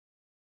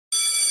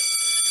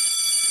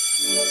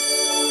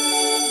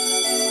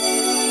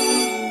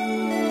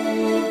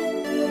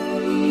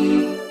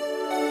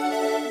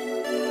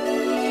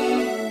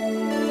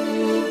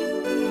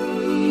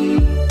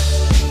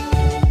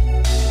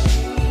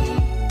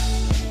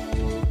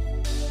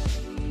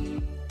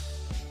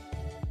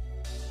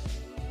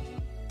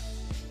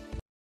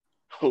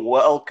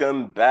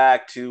Welcome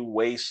back to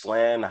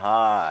Wasteland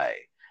High.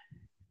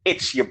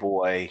 It's your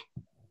boy,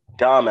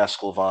 Dom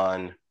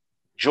Escalvan,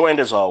 joined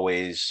as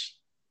always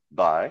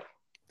by,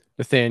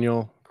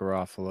 Nathaniel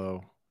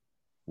Garofalo,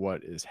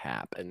 what is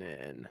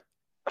happening?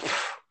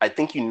 I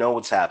think you know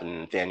what's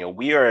happening, Nathaniel.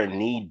 We are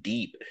knee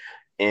deep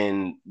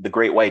in the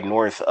Great White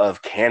North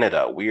of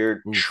Canada.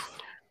 Oof.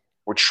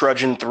 We're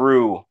trudging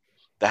through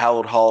the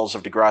hallowed halls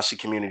of DeGrassi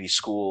Community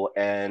School,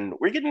 and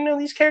we're getting to know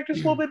these characters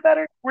a little bit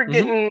better. We're hmm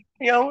getting,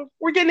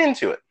 we're getting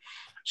into it.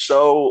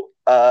 So,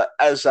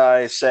 as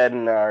I said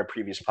in our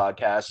previous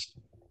podcast,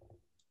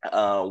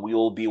 we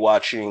will be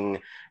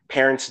watching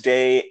Parents'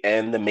 Day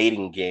and The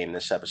Mating Game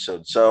this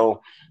episode.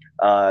 So,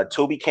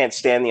 Toby can't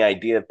stand the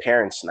idea of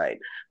Parents' Night.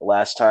 The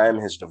last time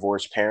his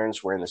divorced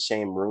parents were in the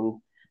same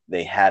room,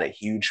 they had a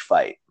huge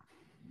fight.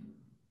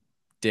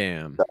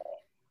 Damn.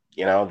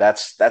 So,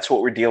 that's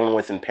what we're dealing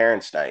with in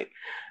Parents' Night.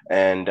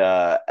 And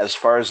as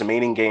far as the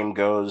mating game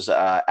goes,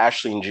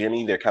 Ashley and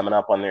Jimmy, they're coming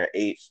up on their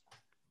 8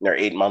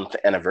 month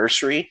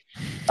anniversary.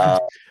 I Uh,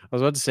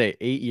 was about to say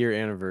 8-year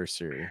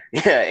anniversary.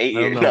 yeah, I don't 8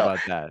 years. know No, about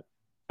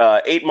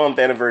that. 8 month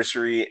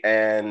anniversary,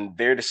 and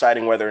they're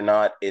deciding whether or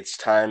not it's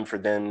time for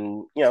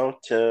them,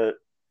 to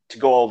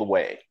go all the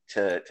way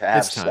to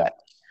have It's sex. time.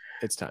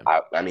 It's time.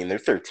 I mean, they're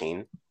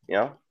 13.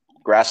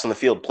 Grass on the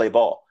field, play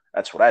ball.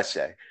 That's what I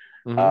say.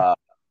 hmm Uh,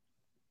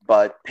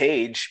 but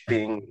Paige,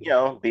 being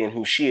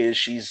who she is,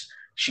 she's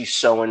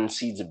sowing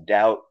seeds of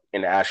doubt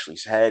in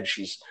Ashley's head.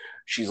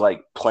 She's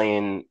like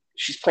playing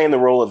the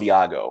role of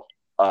Iago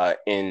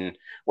in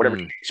whatever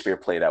Mm. Shakespeare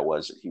play that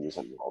was that he was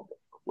involved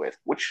with.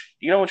 Which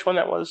do you know which one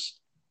that was?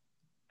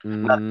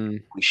 Not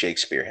Mm,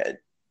 Shakespeare head.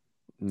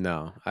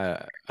 no,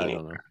 I You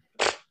don't know.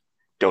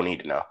 don't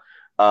need to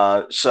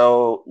know.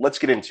 So let's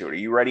get into it. Are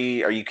you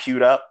ready? Are you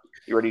queued up?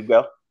 You ready to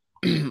go?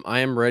 I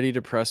am ready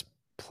to press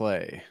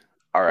play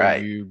All when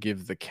right. you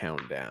give the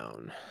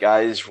countdown.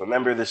 Guys,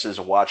 remember this is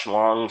a watch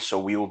along, so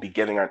we will be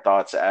giving our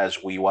thoughts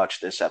as we watch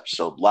this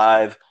episode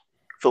live.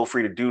 Feel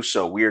free to do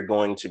so. We are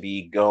going to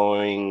be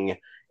going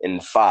in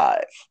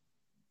five,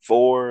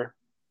 four,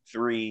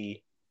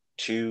 three,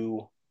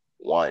 two,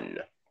 one.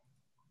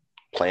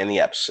 Playing the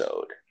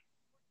episode.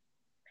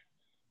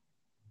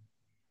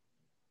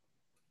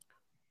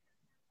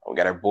 We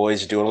got our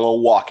boys doing a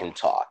little walk and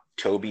talk.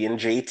 Toby and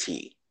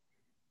JT.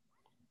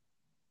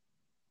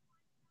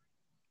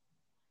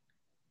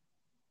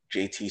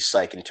 JT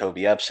psyching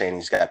Toby up, saying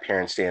he's got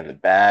Parents' Day in the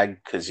bag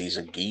because he's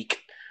a geek.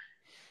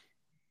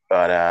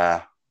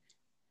 But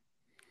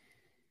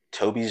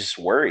Toby's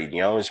worried.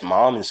 His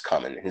mom is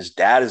coming. His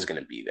dad is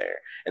going to be there.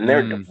 And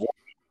they're Mm. divorced.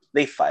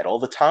 They fight all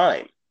the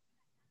time.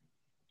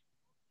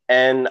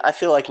 And I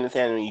feel like,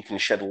 Nathaniel, you can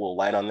shed a little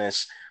light on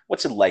this.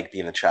 What's it like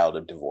being a child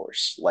of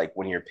divorce? Like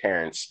when your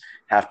parents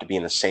have to be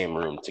in the same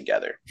room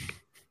together?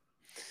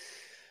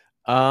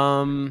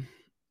 Um,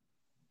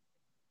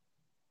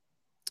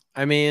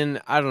 I mean,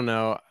 I don't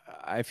know.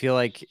 I feel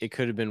like it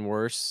could have been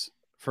worse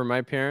for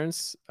my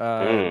parents.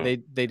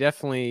 Mm. They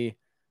definitely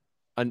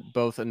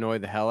both annoy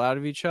the hell out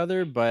of each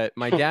other, but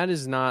my dad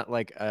is not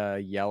like a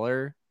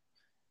yeller.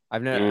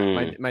 I've never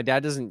Mm. my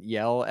dad doesn't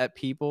yell at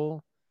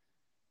people.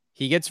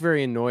 He gets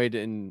very annoyed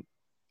and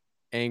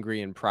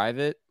angry in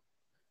private,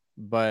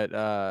 but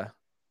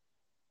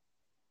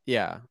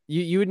yeah,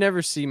 you would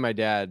never see my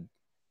dad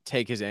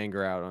take his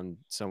anger out on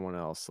someone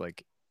else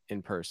like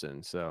in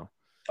person. So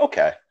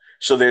Okay.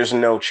 So there's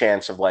no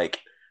chance of like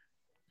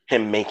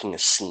him making a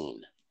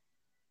scene.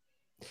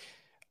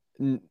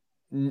 n-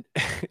 n-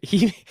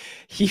 he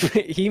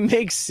he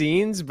makes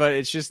scenes, but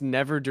it's just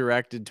never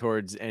directed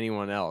towards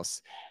anyone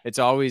else. It's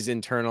always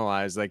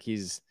internalized. Like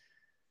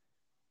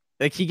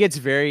he gets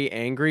very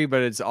angry,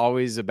 but it's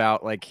always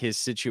about like his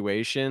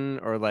situation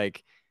or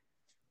like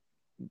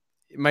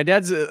my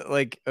dad's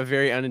like a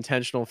very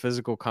unintentional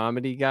physical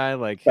comedy guy.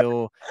 Like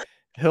he'll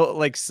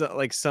like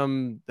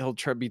he'll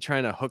be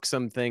trying to hook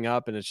something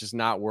up and it's just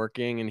not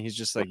working, and he's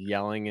just like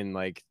yelling and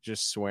like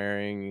just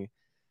swearing.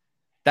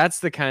 That's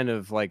the kind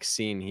of like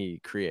scene he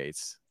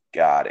creates.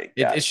 Got it.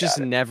 Got It's it. just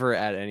Got it. never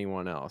at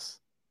anyone else,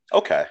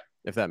 Okay.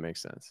 if that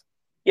makes sense.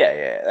 Yeah,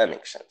 yeah, that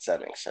makes sense.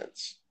 That makes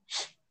sense.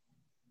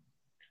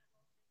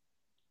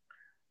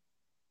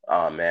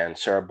 Oh man,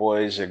 so our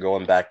boys are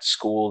going back to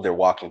school. They're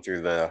walking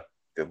through the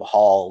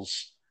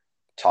halls,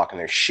 talking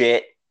their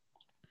shit.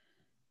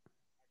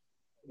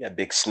 We got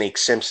big Snake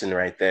Simpson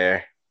right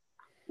there.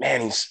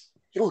 Man,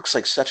 he looks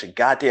like such a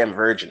goddamn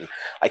virgin.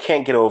 I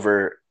can't get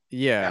over how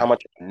Yeah.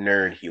 much of a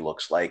nerd he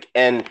looks like.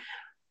 And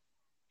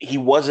he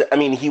was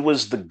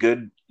the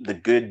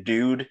good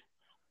dude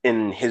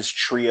in his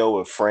trio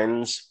of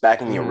friends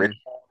back in the hmm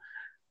original.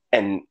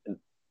 And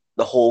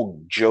the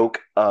whole joke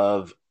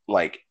of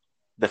like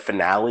the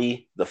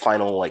finale, the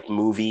final like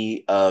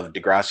movie of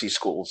Degrassi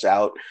Schools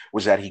Out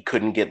was that he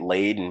couldn't get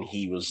laid and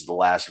he was the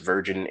last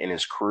virgin in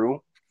his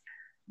crew.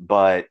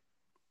 But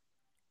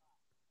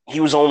he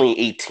was only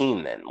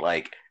 18 then,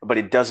 but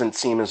it doesn't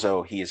seem as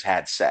though he has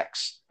had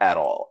sex at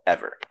all,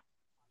 ever.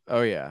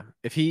 Oh yeah.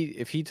 If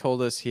he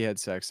told us he had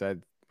sex, I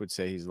would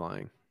say he's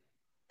lying.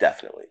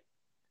 Definitely.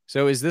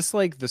 So is this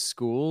like the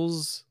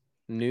school's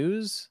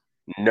news?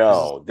 Is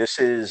No, this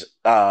is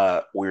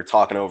we were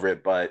talking over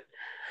it, but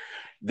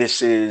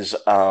this is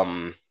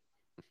a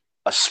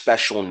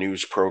special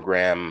news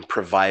program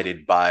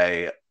provided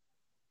by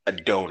a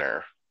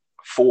donor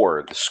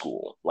for the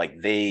school. Like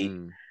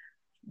mm,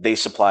 they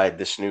supplied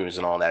this news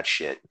and all that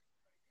shit.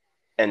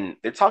 And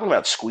they're talking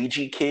about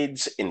squeegee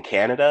kids in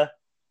Canada.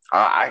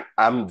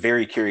 I'm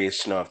very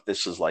curious to know if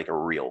this is like a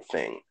real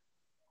thing.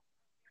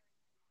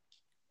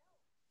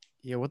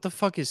 yeah, what the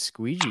fuck is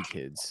squeegee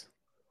kids?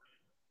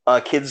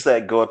 Kids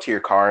that go up to your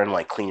car and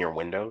like clean your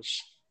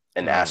windows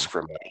and ask Oh,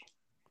 for money.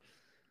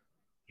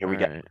 Here all we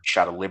got right. a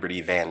shot of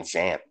Liberty Van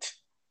Zant.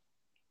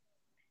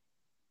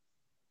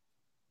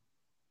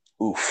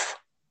 Oof.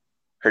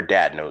 Her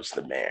dad knows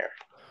the mayor.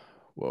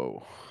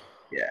 Whoa.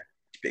 Yeah,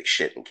 it's big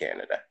shit in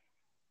Canada.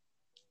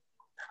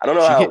 I don't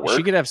know how it She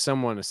works. could have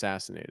someone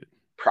assassinated.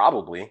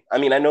 Probably. I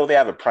mean, I know they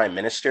have a prime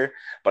minister,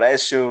 but I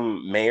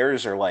assume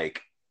mayors are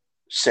like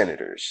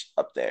senators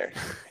up there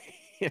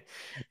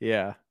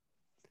Yeah.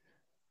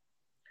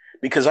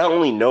 because I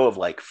only know of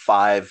like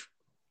five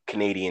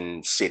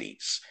Canadian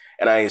cities,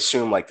 and I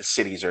assume like the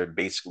cities are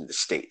basically the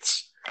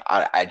states.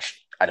 I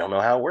don't know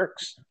how it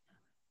works.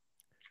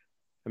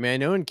 I mean, I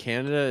know in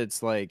Canada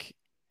it's like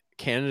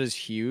Canada's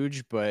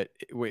huge, but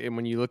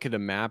when you look at a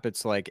map,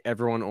 it's like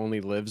everyone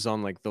only lives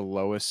on like the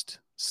lowest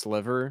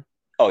sliver.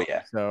 Oh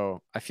yeah,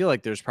 So I feel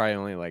like there's probably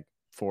only like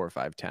 4 or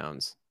 5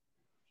 towns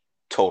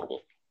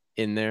total,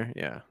 in there.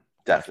 Yeah,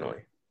 definitely.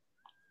 definitely.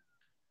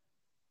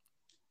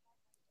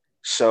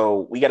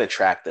 So we got to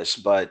track this,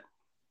 but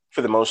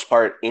for the most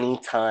part,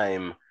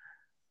 anytime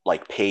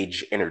like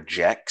Paige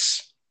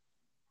interjects,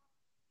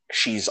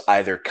 she's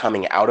either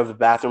coming out of a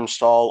bathroom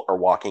stall or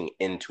walking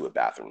into a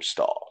bathroom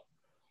stall.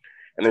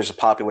 And there's a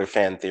popular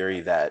fan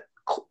theory that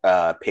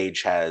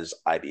Paige has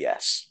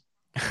IBS.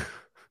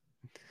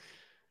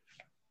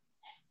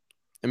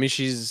 I mean,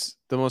 she's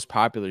the most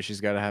popular. She's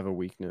got to have a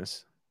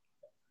weakness.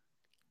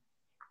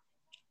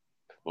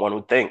 One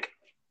would think.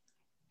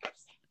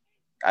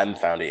 I haven't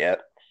found it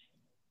yet.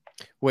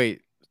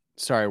 Wait,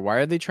 sorry. Why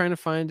are they trying to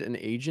find an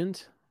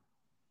agent?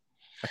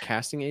 A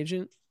casting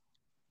agent?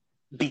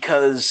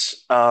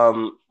 Because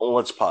well,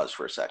 let's pause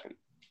for a second.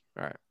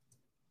 All right.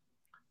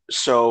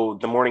 So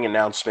the morning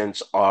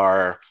announcements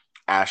are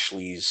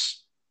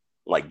Ashley's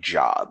like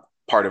job,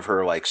 part of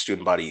her like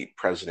student body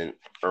president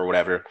or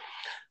whatever.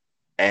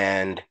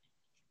 And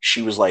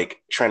she was like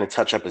trying to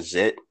touch up a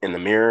zit in the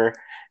mirror.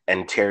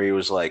 And Terry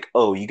was like,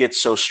 "Oh, you get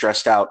so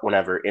stressed out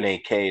whenever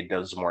NAK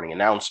does morning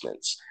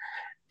announcements."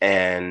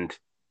 And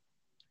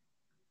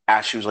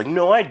Ashley was like,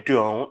 "No, I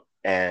don't."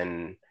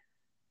 And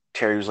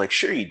Terry was like,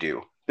 "Sure, you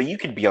do. But you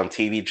could be on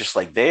TV just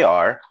like they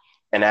are."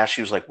 And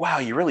Ashley was like, "Wow,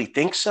 you really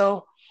think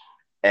so?"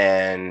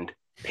 And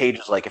Paige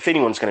was like, "If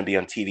anyone's going to be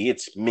on TV,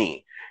 it's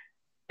me."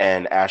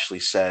 And Ashley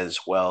says,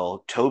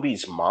 "Well,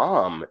 Toby's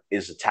mom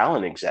is a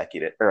talent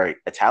executive or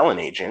a talent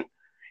agent,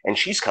 and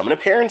she's coming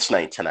to parents'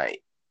 night tonight."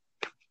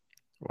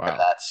 And Wow.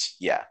 that's,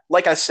 yeah,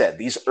 like I said,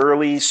 these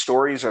early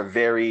stories are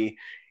very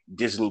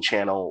Disney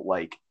Channel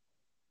like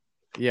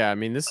Yeah, I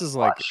mean,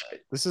 watch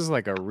it. this is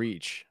like a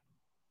reach.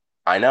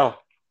 I know,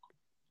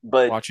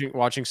 but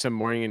Watching some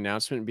morning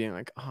announcement and being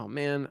like, "Oh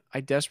man,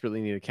 I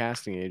desperately need a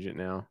casting agent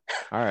now."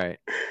 All right.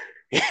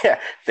 yeah, I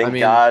thank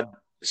mean, God yeah.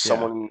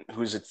 someone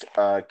who's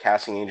a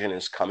casting agent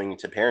is coming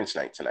to parents'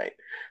 night tonight.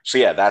 So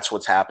yeah, that's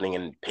what's happening.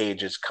 And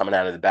Paige is coming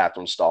out of the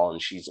bathroom stall,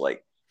 and she's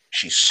like,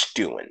 she's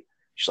stewing.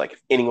 She's like,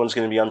 if anyone's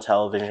going to be on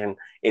television,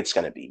 it's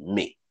going to be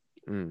me.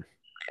 Mm.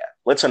 Yeah,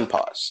 let's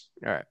unpause.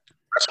 All right.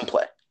 Press and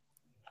play.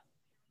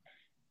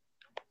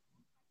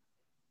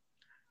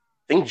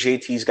 I think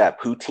JT's got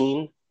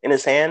poutine in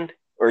his hand,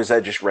 or is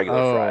that just regular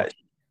Oh, fries?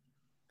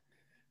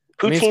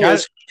 I mean, Poutine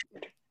is.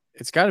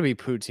 it's got to be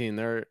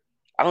poutine.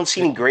 I don't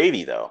see They're any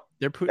gravy though.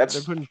 they're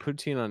That's putting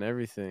poutine on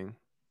everything.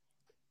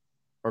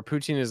 Or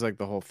poutine is like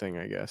the whole thing,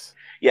 I guess.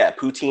 yeah.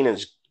 Poutine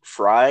is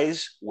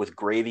fries with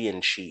gravy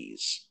and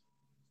cheese.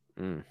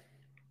 Mm.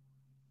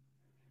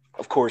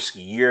 Of course,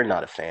 you're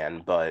not a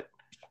fan, but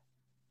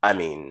I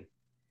mean,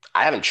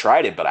 I haven't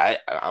tried it, but I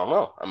don't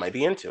know. I might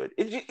be into it.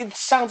 It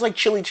sounds like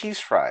chili cheese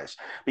fries,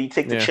 but you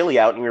take the Yeah. chili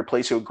out and you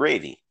replace it with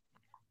gravy,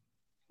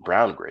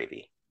 brown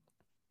gravy.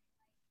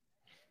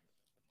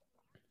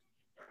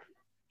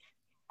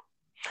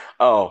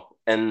 Oh,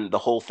 and the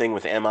whole thing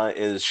with Emma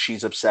is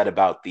she's upset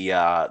about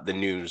the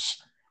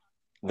news,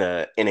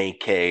 the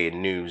NAK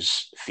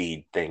news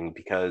feed thing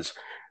because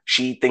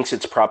she thinks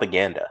it's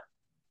propaganda.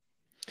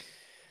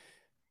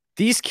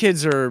 These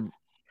kids are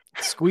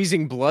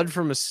squeezing blood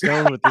from a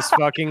stone with this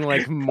fucking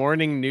like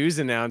morning news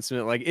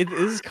announcement. Like it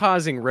is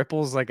causing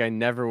ripples like I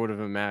never would have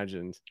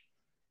imagined.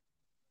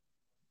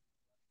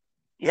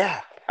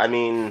 Yeah, I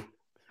mean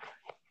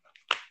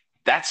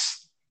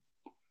that's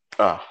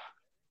oh,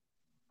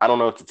 I don't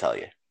know what to tell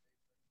you.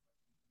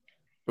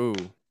 Ooh.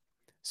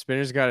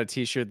 Spinner's got a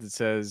t-shirt that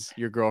says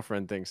your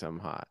girlfriend thinks I'm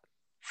hot.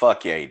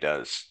 Fuck yeah, he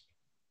does.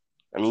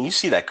 I mean, you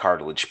see that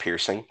cartilage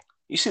piercing,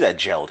 you see that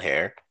gelled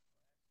hair,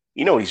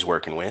 you know what he's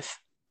working with.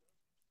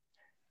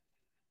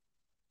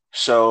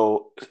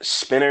 So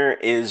Spinner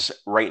is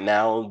right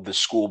now the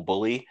school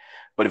bully,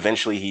 but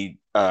eventually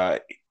I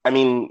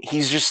mean,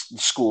 he's just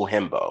school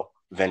himbo.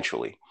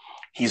 Eventually,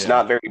 he's Yeah.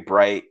 not very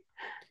bright.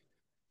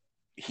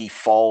 He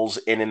falls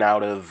in and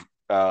out of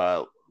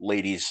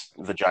ladies'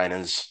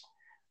 vaginas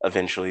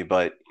eventually,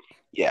 but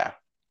yeah,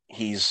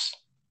 he's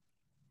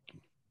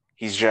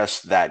he's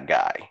just that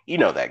guy. You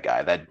know that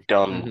guy, that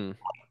dumb,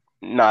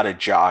 Mm-hmm. not a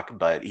jock,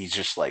 but he's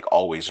just like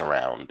always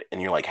around.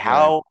 And you're like,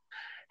 Right.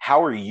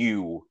 how are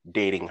you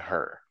dating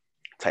her?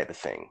 Type of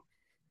thing.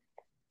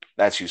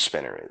 That's who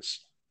Spinner is.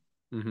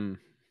 Mm-hmm.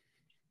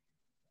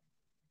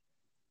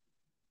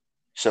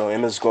 So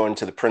Emma's going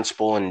to the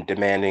principal and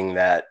demanding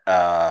that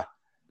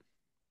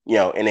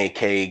NAK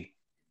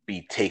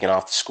be taken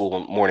off the school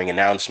morning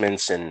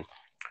announcements. And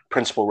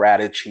Principal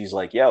Radich, he's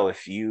like, yo,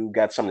 if you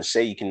got something to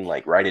say, you can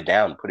like write it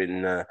down, put it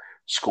in the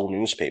school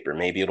newspaper.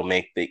 Maybe it'll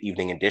make the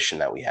evening edition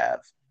that we have.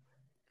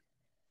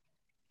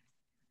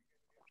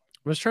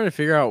 I was trying to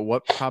figure out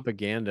what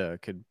propaganda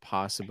could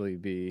possibly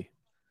be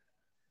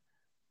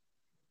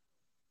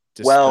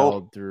Well,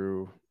 dispelled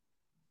through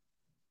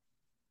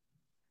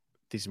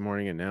these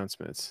morning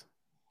announcements.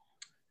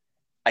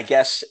 I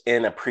guess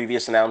in a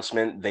previous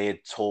announcement, they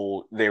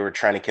were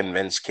trying to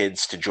convince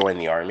kids to join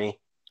the army.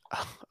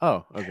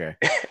 Oh, okay.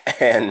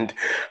 And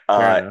Fair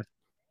uh, enough.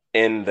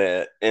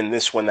 in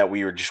this one that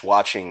we were just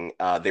watching,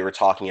 they were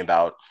talking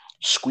about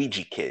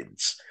squeegee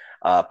kids,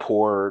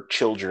 poor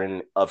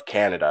children of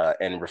Canada,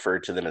 and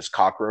referred to them as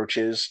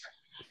cockroaches,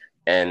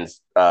 and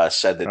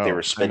said that they were Oh, I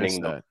missed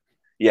spending the that.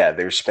 yeah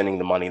they're spending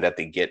the money that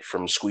they get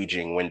from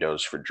squeegeeing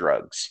windows for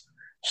drugs.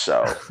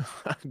 So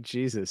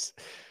Jesus.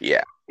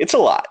 yeah, it's a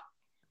lot.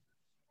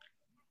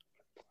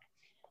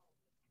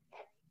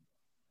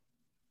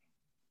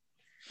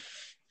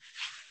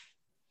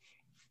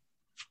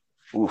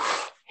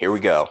 Oof. Here we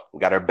go. We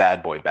got our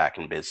bad boy back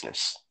in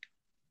business.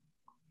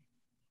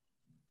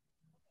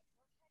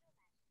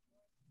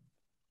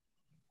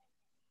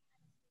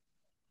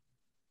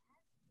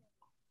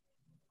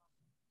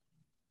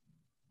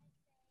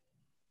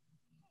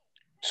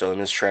 So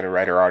Emma's trying to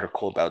write her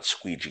article about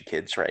squeegee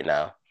kids right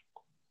now.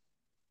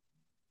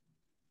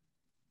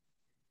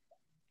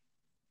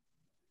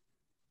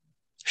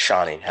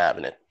 Sean ain't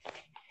having it.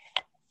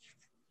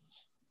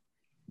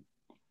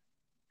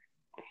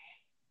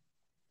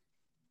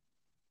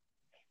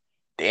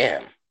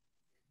 Damn.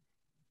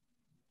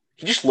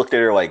 He just looked at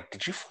her like,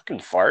 did you fucking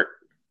fart?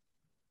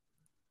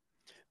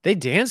 They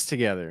dance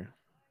together.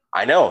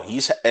 I know.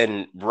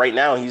 And right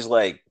now he's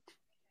like,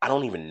 I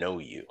don't even know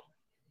you.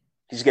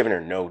 He's giving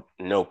her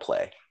no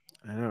play.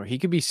 I know. He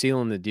could be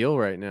sealing the deal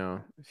right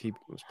now if he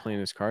was playing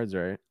his cards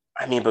right.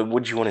 I mean, but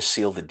would you want to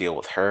seal the deal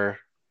with her?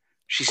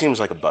 She seems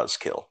like a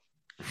buzzkill.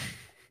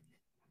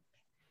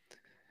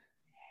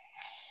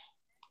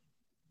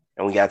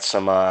 And we got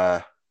some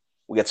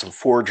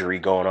forgery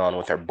going on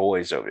with our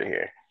boys over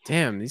here.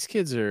 Damn, these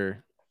kids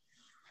are.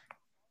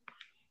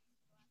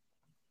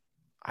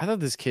 I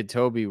thought this kid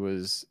Toby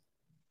was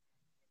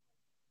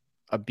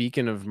a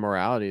beacon of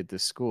morality at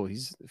this school.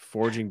 He's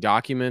forging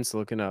documents,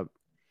 looking up.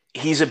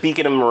 He's a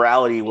beacon of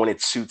morality when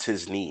it suits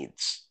his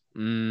needs.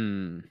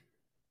 Mm.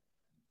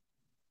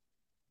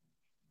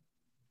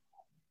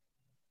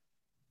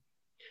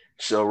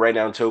 So right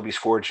now Toby's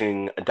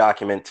forging a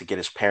document to get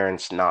his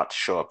parents not to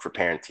show up for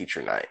parent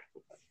teacher night.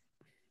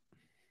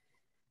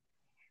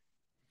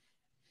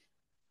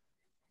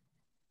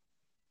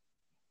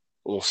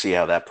 We'll see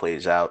how that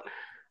plays out.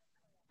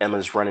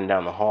 Emma's running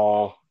down the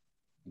hall,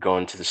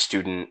 going to the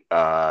student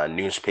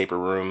newspaper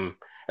room,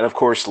 and of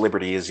course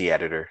Liberty is the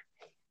editor.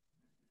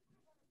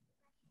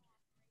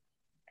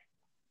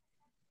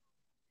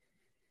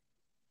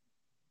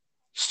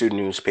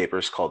 Student newspaper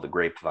is called the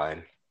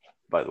Grapevine,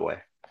 by the way.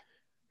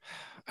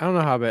 I don't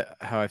know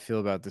how I feel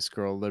about this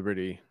girl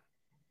Liberty.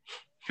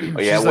 Oh yeah,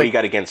 she's what do like you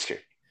got against her?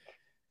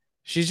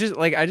 she's just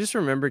like I just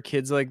remember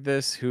kids like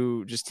this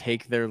who just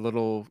take their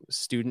little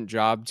student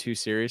job too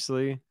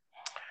seriously,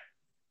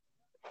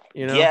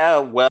 you know? Yeah,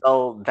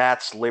 well,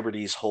 that's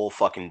Liberty's whole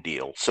fucking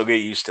deal. So get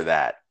used to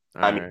that.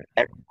 All I mean, right.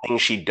 everything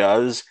she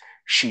does,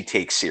 she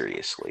takes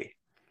seriously.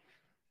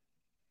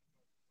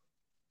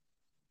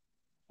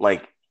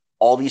 Like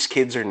all these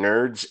kids are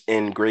nerds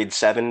in grade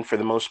 7 for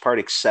the most part,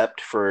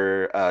 except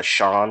for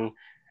Sean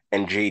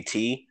and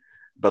JT.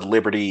 But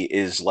Liberty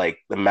is like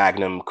the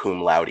magnum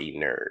cum laude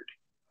nerd.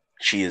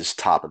 She is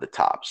top of the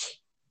tops.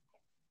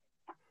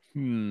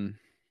 Hmm.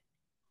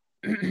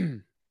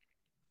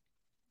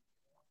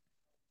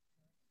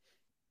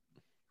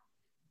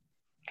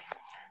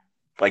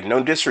 Like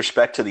no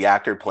disrespect to the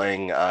actor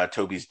playing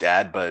Toby's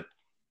dad, but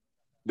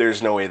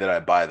there's no way that I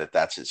buy that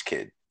that's his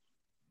kid.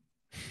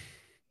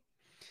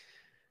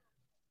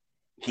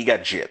 He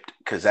got gypped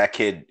because that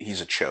kid, he's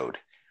a chode.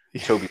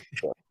 Toby,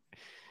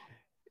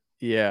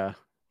 Yeah.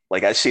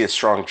 like I see a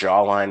strong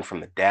jawline from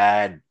the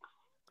dad.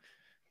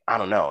 I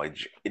don't know.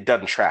 It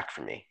doesn't track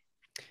for me.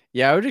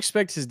 Yeah, I would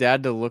expect his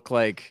dad to look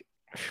like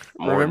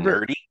More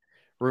remember nerdy.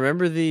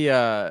 remember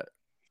the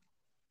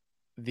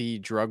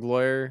drug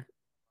lawyer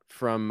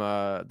from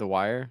The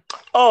Wire?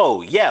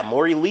 Oh yeah,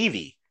 Maury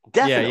Levy, Yeah,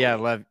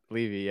 definitely.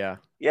 Levy, yeah.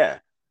 Yeah,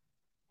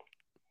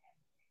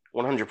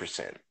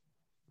 100%.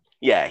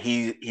 Yeah,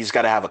 he's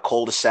got to have a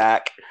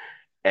cul-de-sac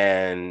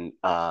and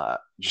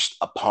just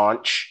a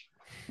paunch.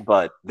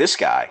 But this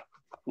guy,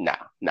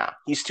 nah,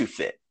 he's too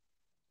fit.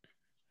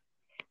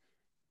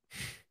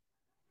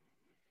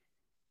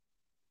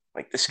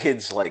 Like this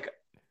kid's like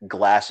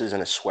glasses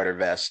and a sweater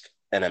vest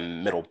and a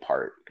middle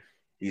part.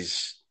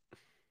 He's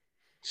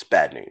it's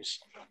bad news.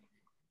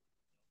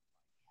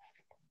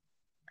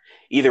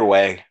 Either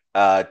way,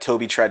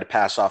 Toby tried to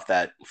pass off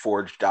that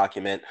forged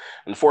document.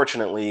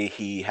 Unfortunately,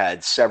 he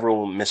had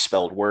several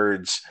misspelled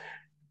words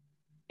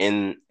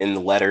in the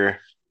letter,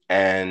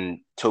 and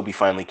Toby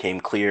finally came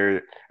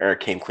clean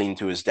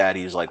to his dad.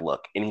 He was like,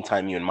 "Look,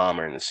 anytime you and mom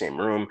are in the same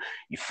room,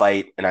 you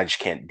fight, and I just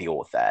can't deal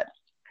with that."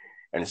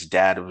 And his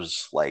dad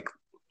was like,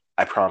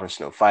 "I promise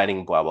no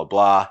fighting, blah blah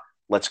blah.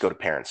 Let's go to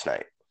parents'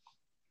 night."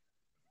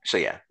 So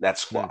yeah,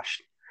 that's Hmm.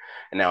 squashed.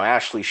 And now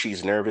Ashley,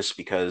 she's nervous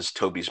because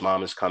Toby's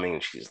mom is coming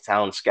and she's a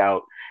talent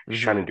scout. She's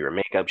trying Mm-hmm. to do her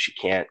makeup. She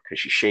can't because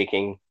she's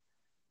shaking.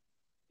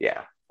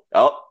 Yeah.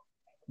 Oh,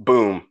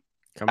 boom.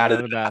 Coming Out out of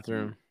of the the bathroom.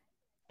 bathroom.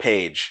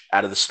 Paige,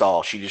 out of the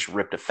stall. She just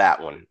ripped a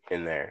fat one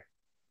in there.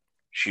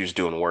 She was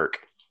doing work.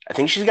 I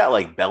think she's got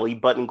like belly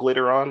button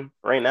glitter on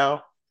right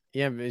now.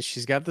 Yeah, but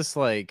she's got this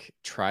like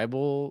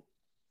tribal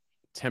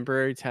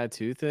temporary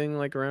tattoo thing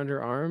like around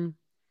her arm.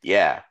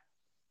 Yeah.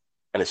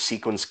 And a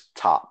sequins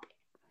top.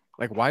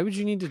 Like, why would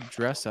you need to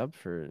dress up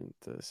for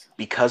this?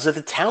 Because of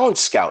the talent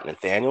scout,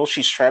 Nathaniel.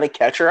 She's trying to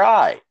catch her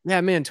eye.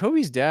 Yeah, man,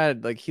 Toby's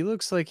dad, like he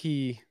looks like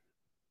he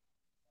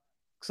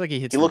He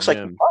hits the looks like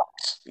he gym.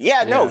 fucks.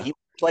 Yeah, no, Yeah. he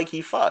looks like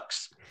he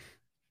fucks.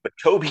 But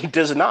Toby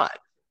does not.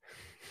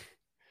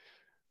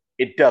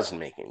 It doesn't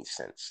make any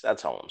sense.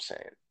 That's all I'm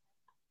saying.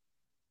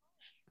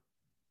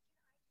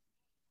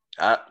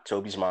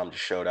 Toby's mom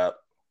just showed up.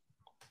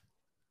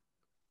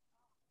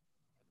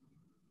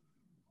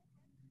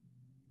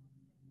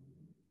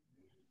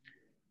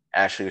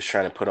 Ashley was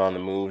trying to put on the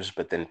moves,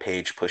 but then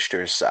Paige pushed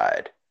her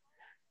aside.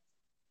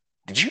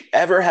 Did you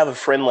ever have a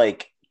friend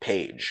like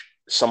Paige?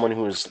 Someone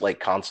who was like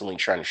constantly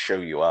trying to show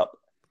you up?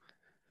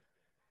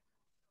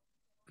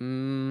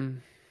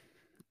 Mm,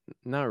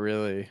 not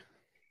really.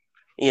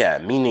 Yeah,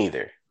 me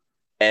neither.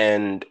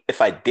 And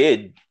if I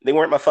did, they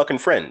weren't my fucking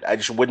friend. I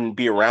just wouldn't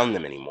be around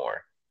them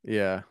anymore.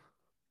 Yeah.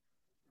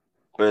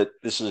 But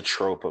this is a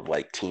trope of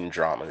like teen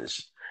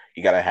dramas.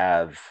 You gotta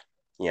have,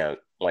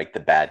 like the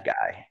bad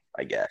guy,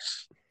 I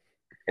guess.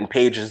 And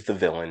Paige is the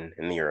villain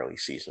in the early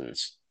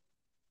seasons.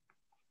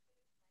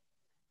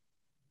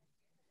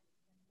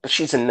 But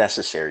she's a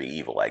necessary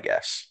evil, I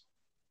guess.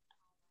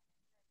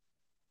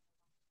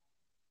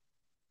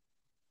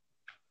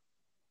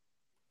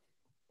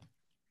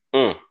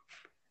 Mm.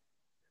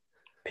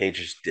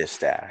 Paige's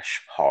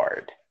distache,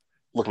 hard.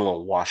 Looking a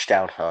little washed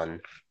out,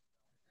 hun.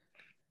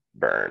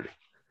 Burn.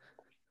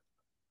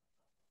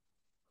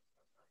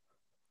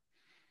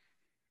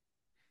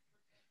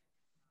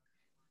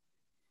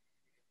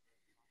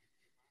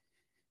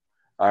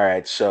 All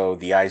right, so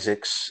the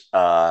Isaacs,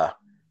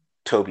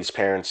 Toby's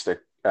parents,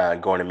 they're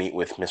going to meet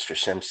with Mr.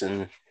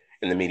 Simpson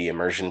in the media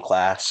immersion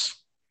class.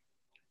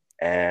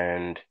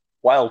 And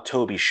while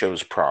Toby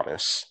shows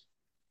promise,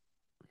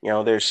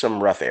 there's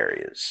some rough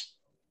areas.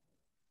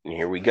 And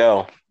here we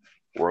go.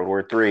 World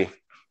War III.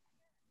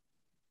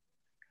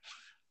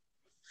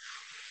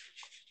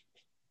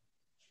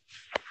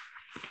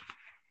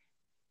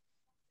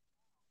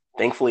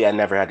 Thankfully, I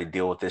never had to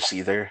deal with this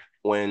either.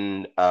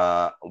 When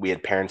we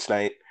had parents'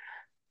 night,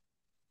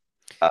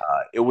 uh,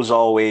 it was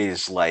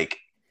always like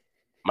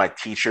my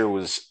teacher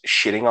was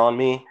shitting on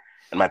me,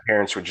 and my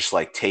parents were just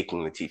like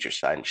taking the teacher's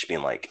side and just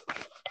being like,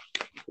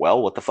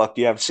 "Well, what the fuck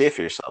do you have to say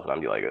for yourself?" And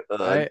I'd be like,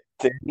 I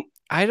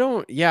I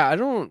don't yeah, I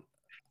don't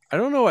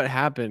know what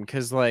happened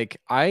cuz like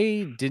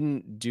I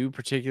didn't do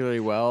particularly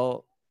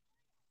well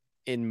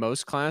in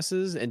most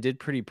classes and did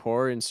pretty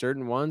poor in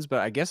certain ones, but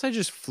I guess I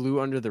just flew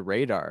under the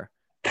radar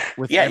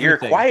with yeah, you're a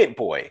everything. quiet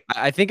boy."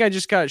 I think I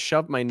just got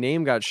shoved my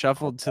name got I'll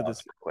shuffled to pause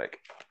this. real quick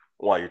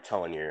while you're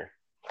telling your,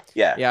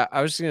 yeah, Yeah,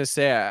 I was just gonna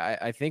say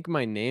I think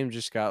my name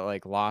just got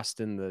like lost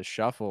in the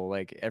shuffle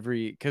like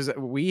every because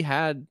we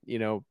had,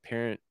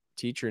 parent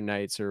teacher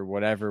nights or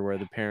whatever where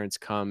the parents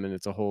come and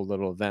it's a whole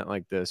little event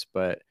like this,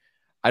 but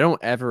I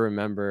don't ever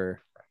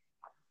remember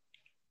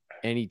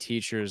any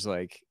teachers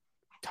like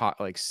taught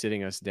like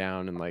sitting us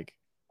down and like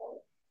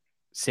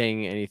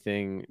saying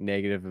anything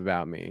negative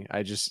about me.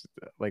 I just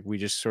like we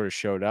just sort of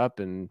showed up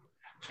and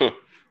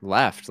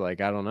left.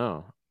 Like I don't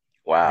know.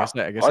 wow,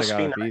 I guess I must got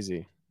be off nice.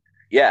 easy.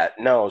 Yeah,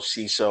 no,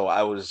 see, so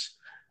I was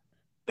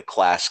the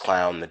class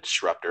clown, the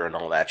disruptor, and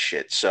all that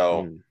shit.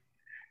 So Mm,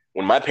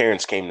 when my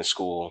parents came to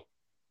school,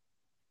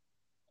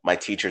 my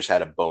teachers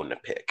had a bone to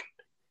pick.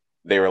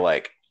 They were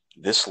like,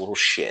 "This little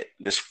shit,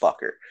 this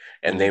fucker,"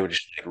 and they mm, would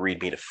just like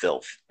read me to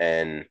filth.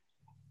 And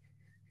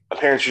my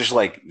parents were just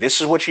like, "This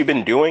is what you've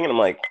been doing," and I'm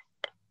like,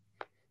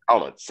 "I don't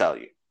know what to tell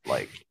you.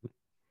 Like,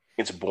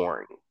 it's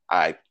boring.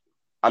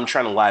 I'm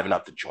trying to liven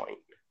up the joint,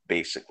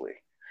 basically."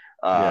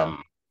 yeah.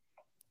 Um,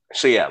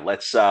 So yeah,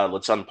 let's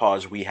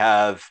unpause. We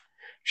have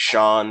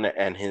Sean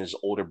and his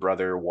older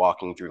brother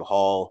walking through the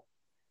hall,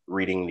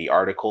 reading the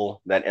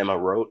article that Emma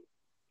wrote,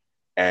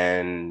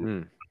 and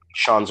Hmm.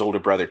 Sean's older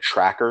brother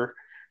Tracker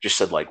just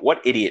said like,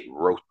 "What idiot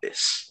wrote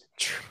this?"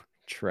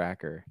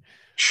 Tracker. All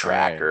right.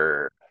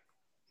 Tracker.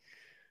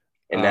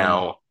 And Um.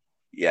 now,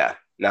 yeah,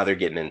 now they're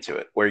getting into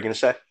it. What are you gonna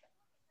say?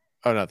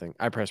 Oh, nothing.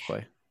 I press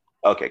play.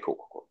 Okay, cool,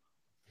 cool,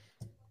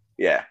 cool.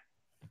 Yeah,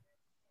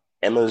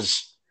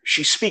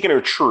 she's speaking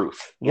her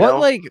truth, you know?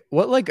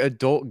 What like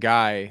adult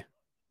guy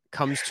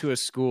comes to a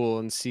school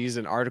and sees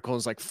an article and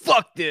is like,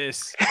 "Fuck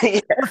this! Yeah,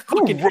 What who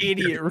fucking wrote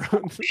idiot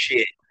wrote?"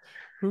 shit?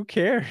 Who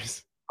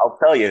cares? I'll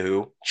tell you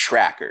who.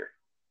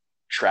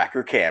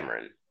 Tracker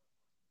Cameron.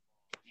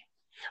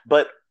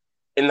 But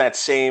in that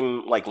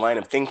same like line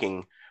of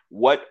thinking,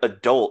 what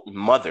adult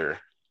mother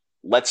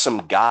lets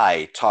some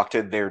guy talk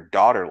to their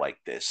daughter like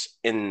this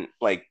in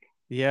like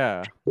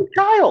Yeah.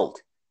 child?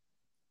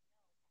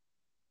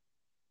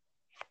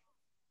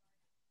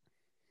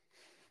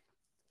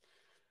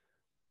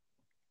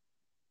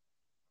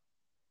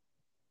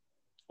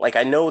 Like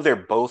I know they're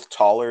both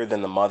taller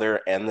than the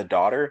mother and the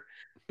daughter,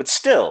 but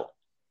still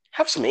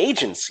have some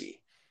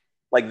agency.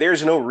 Like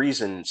there's no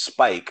reason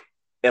Spike,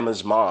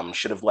 Emma's mom,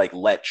 should have like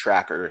let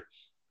Tracker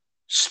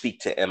speak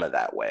to Emma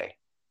that way.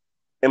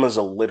 Emma's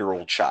a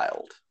literal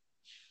child.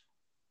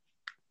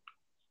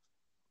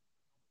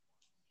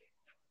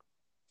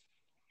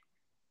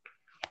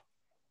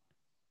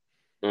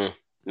 Mm.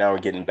 Now we're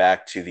getting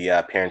back to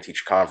the parent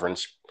teacher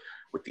conference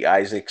with the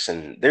Isaacs,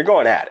 and they're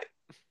going at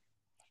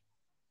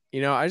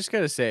You know, I just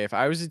gotta say, if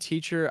I was a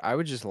teacher, I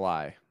would just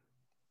lie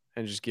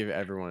and just give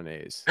everyone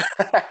A's.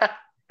 it.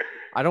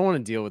 I don't want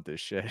to deal with this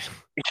shit.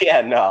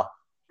 Yeah, no.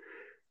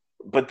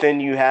 But then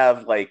you'd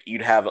have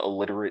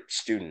illiterate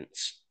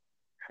students.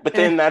 But Eh,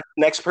 then that's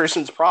the next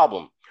person's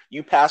problem.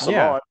 You pass them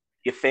yeah, on,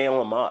 you fail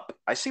them up.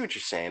 I see what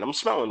you're saying. I'm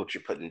smelling what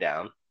you're putting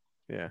down.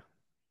 yeah.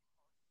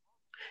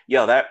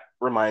 Yo, that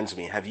reminds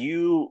me. Have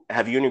you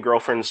and your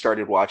girlfriend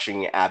started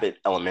watching Abbott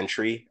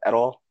Elementary at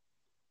all?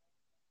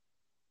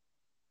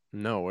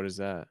 No, what is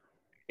that?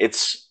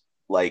 It's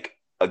like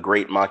a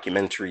great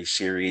mockumentary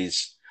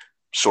series,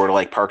 sort of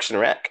like Parks and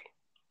Rec,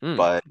 Hmm.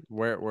 but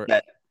Where?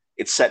 that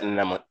it's set in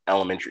an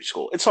elementary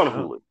school. It's on Oh,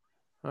 Hulu,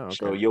 oh,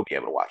 so okay. you'll be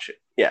able to watch it.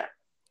 Yeah,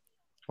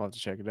 I'll have to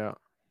check it out.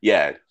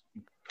 yeah.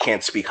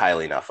 Can't speak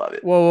highly enough of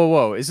it. Whoa, whoa,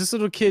 whoa! Is this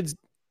little kid's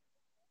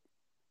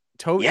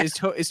Toby? Yeah,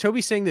 Is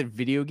Toby saying that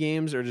video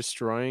games are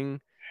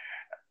destroying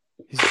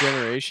his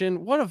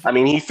generation? What if? I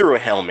mean, he threw a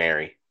Hail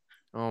Mary.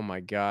 Oh my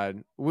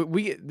god,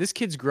 we this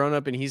kid's grown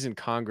up and he's in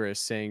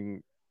Congress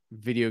saying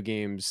video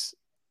games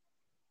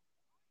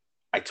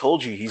I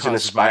told you he's an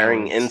cause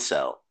aspiring violence.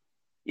 incel.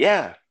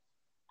 Yeah.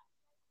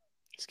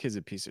 This kid's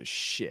a piece of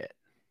shit.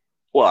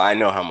 Well, I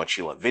know how much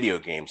you love video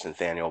games,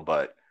 Nathaniel,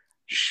 but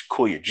just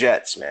cool your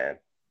jets, man.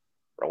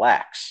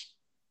 Relax.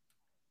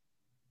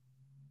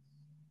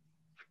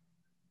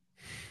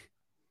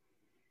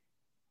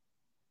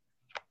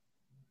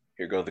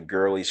 Here go the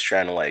girlies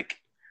trying to like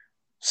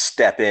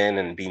step in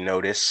and be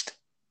noticed.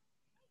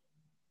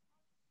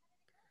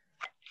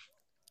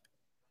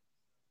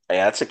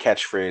 Yeah, that's a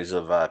catchphrase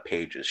of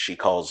Paige's. She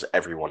calls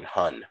everyone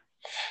Hun.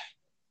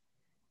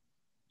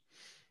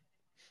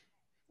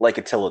 Like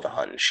Attila the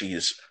Hun.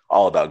 She's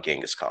all about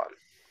Genghis Khan.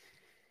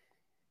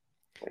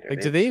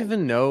 Like, do they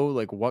even know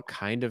like what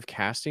kind of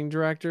casting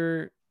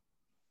director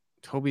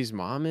Toby's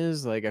mom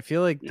is? Like, I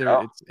feel like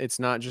No, it's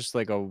not just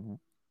like a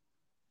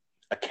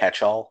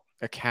catch-all.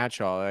 a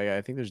catch-all.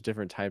 I think there's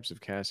different types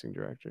of casting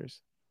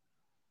directors.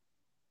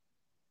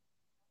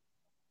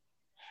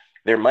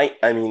 There might,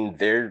 I mean,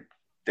 there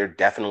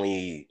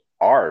definitely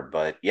are,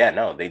 but yeah,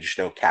 no, they just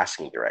know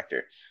casting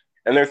director,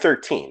 and they're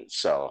 13.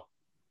 So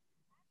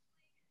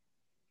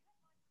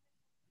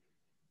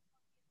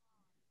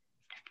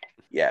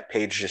yeah,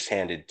 Paige just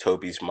handed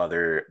Toby's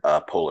mother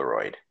a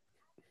Polaroid.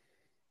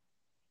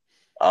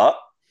 Up.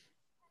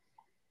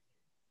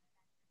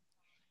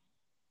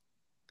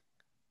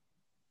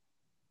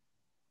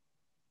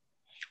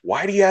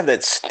 Why do you have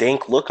that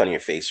stank look on your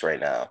face right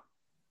now?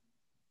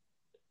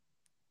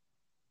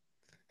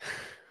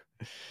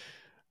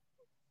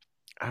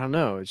 I don't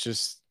know. It's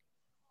just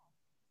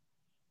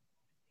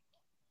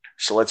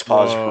So let's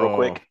pause real whoa.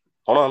 quick.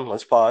 Hold on,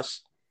 let's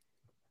pause.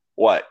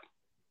 What?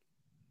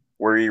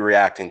 Were you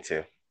reacting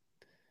to?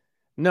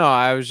 No,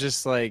 I was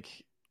just like,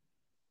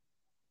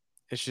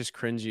 it's just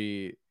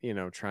cringy, you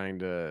know, trying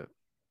to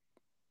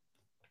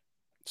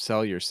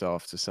sell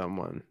yourself to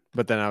someone.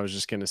 But then I was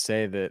just gonna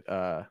say that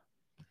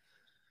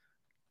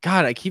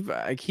God, I don't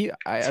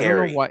know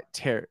Terry. what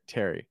Terry.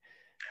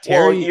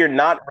 Well, Terry you're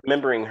not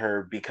remembering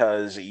her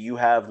because you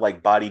have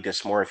like body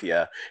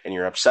dysmorphia and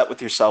you're upset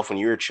with yourself when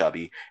you were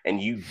chubby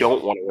and you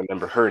don't want to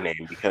remember her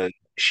name because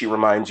she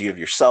reminds you of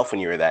yourself when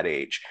you were that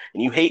age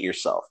and you hate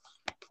yourself.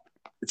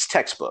 It's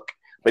textbook.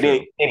 But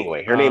true.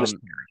 anyway, her name is Um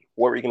Terry.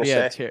 What were you going to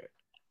yeah, say?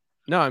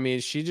 no, I mean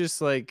she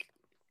just like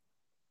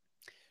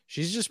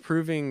she's just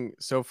proving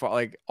so far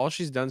like all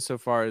she's done so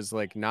far is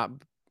like not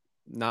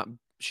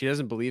she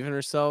doesn't believe in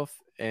herself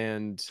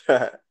and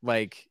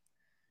like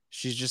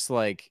she's just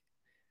like,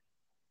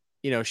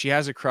 she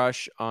has a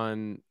crush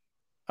on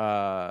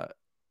uh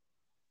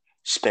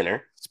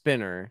Spinner.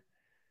 Spinner,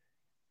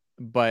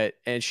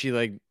 and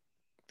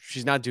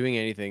she's not doing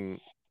anything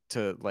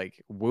to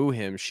like woo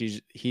him.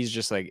 He's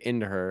just like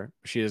into her.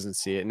 She doesn't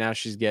see it. Now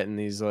she's getting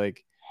these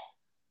like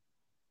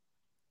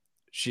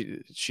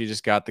she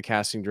just got the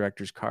casting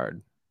director's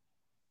card.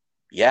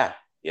 Yeah,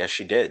 yeah,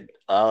 she did.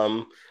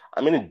 I'm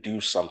gonna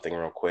do something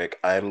real quick.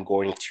 I'm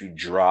going to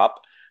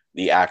drop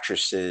the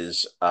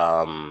actress's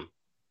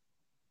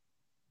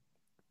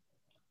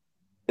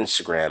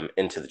Instagram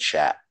into the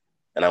chat,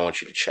 and I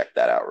want you to check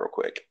that out real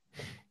quick.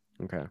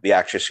 Okay. The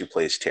actress who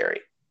plays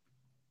Terry.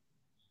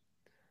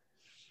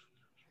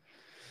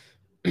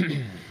 All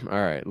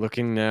right,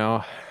 looking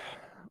now.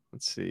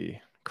 Let's see.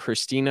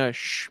 Christina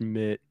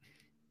Schmidt.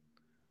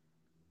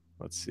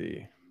 Let's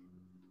see.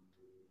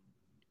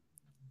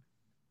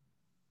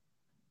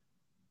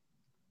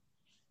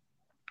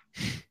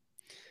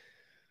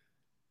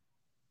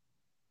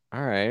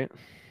 All right.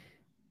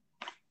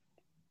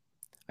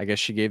 I guess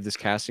she gave this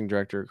casting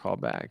director a call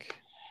back.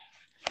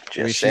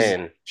 Just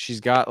saying. She's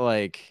got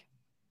like,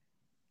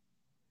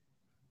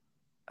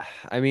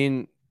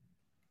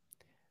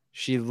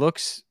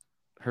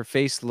 her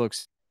face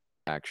looks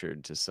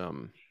manufactured to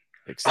some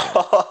extent.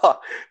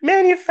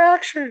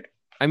 Manufactured.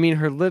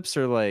 Her lips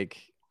are like,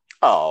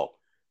 oh,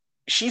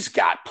 she's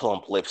got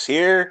plump lips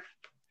here.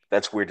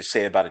 That's weird to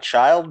say about a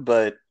child,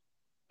 but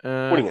what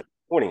are you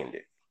gonna do?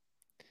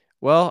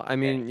 Well,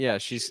 yeah,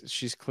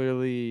 she's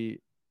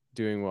clearly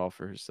doing well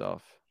for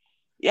herself.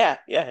 Yeah.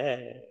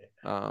 I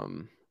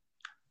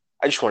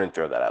just wanted to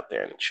throw that out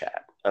there in the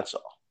chat. That's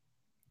all.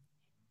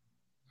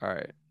 All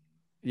right.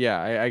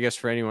 Yeah, I guess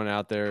for anyone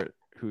out there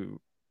who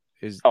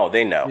is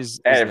they know.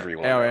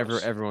 Everyone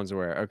knows. Everyone's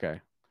aware.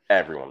 Okay.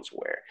 Everyone's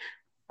aware.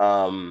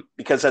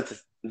 Because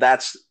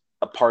that's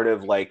a part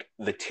of like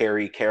the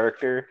Terry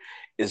character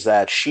is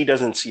that she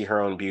doesn't see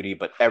her own beauty,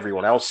 but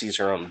everyone else sees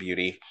her own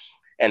beauty.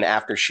 And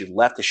after she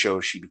left the show,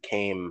 she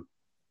became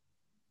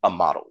a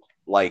model.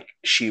 Like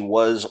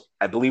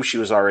I believe she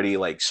was already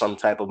like some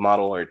type of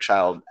model or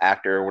child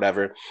actor or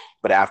whatever.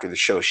 But after the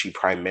show, she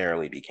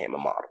primarily became a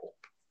model.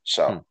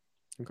 So,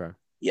 okay.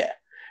 Yeah,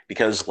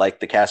 because like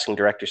the casting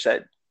director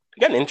said,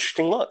 you got an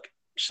interesting look.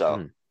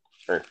 So,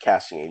 or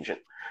casting agent.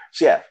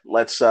 So yeah,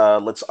 let's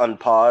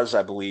unpause.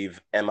 I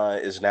believe Emma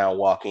is now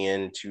walking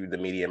into the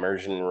media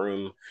immersion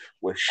room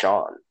with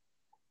Sean.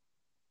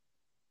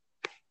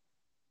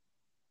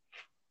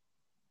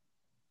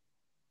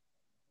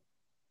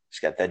 He's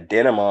got that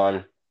denim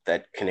on,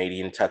 that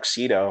Canadian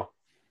tuxedo.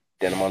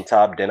 Denim on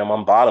top, denim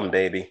on bottom,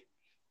 baby.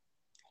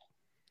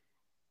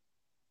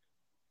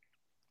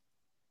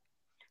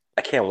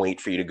 I can't wait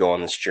for you to go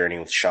on this journey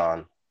with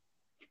Sean.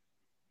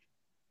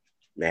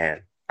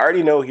 Man, I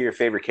already know who your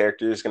favorite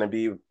character is going to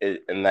be,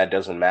 and that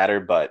doesn't matter,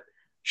 but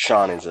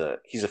Sean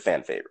he's a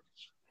fan favorite.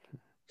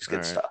 It's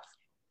good stuff.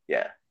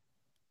 Yeah.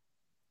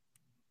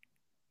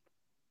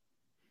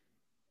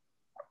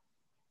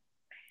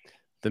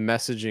 The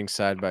messaging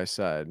side by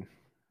side.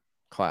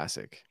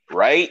 Classic.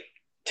 Right?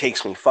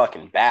 Takes me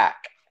fucking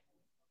back.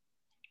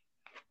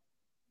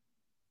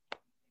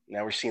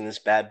 Now we're seeing this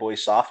bad boy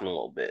soften a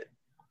little bit.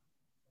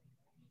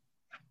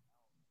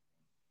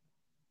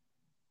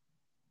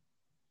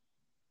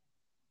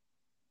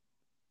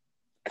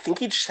 I think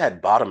he just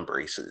had bottom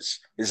braces.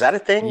 Is that a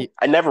thing?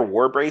 I never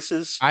wore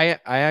braces. I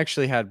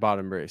actually had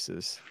bottom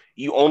braces.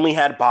 You only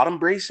had bottom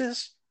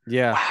braces?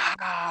 Yeah.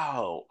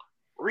 Wow.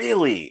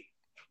 Really?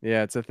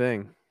 Yeah, it's a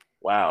thing.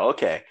 Wow,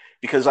 okay.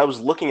 Because I was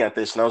looking at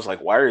this and I was like,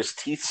 why are his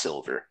teeth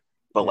silver?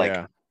 But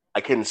like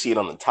I couldn't see it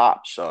on the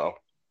top, so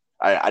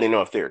I didn't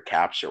know if they were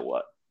caps or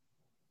what.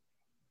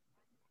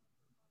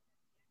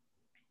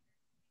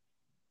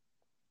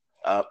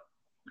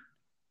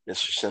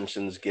 Mr.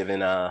 Simpson's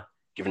giving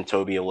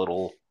Toby a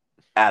little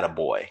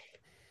attaboy.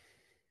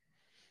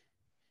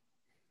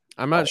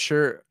 I'm not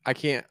sure. I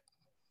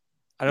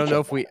don't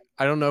know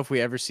if we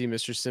ever see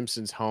Mr.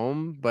 Simpson's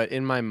home, but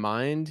in my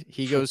mind,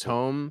 he goes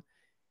home.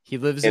 He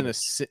lives in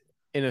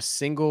a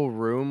single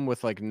room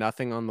with like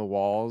nothing on the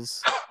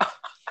walls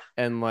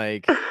and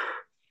like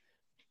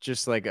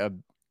just like a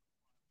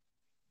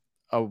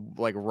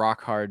like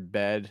rock hard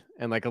bed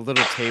and like a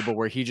little table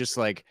where he just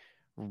like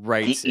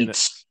writes.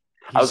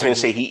 I was going to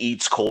say he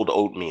eats cold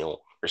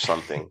oatmeal or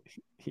something.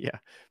 Yeah.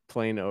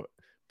 Plain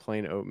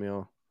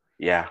oatmeal.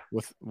 Yeah.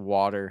 With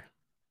water.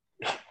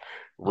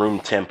 Room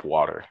temp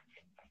water.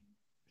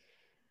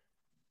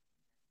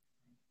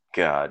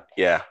 God.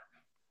 Yeah.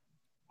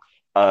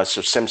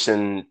 So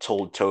Simpson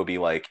told Toby,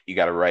 like, you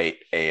got to write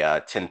a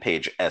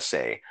 10-page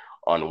essay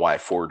on why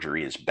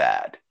forgery is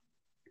bad.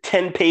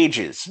 10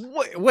 pages.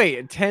 Wait,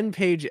 a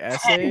 10-page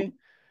essay?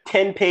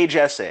 10-page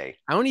essay.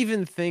 I don't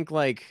even think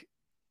like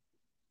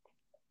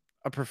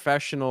a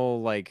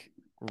professional like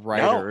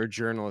writer or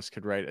journalist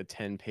could write a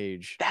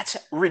 10-page. That's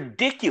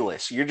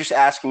ridiculous. You're just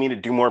asking me to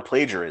do more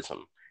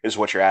plagiarism is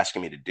what you're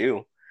asking me to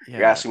do. Yeah.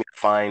 You're asking me to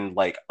find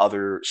like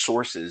other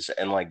sources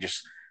and like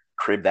just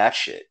crib that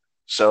shit.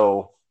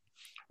 So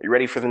Are you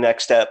ready for the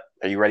next step?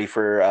 Are you ready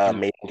for I'm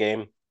maiden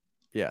game?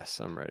 yes,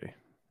 I'm ready.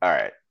 All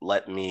right.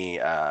 Let me.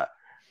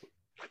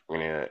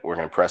 We're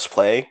gonna press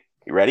play.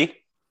 You ready?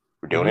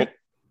 We're doing Hmm. it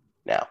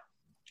now.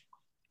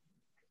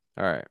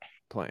 All right,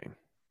 playing.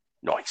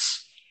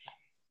 Nice.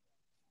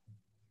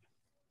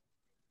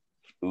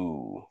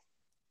 Ooh,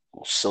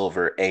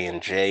 silver A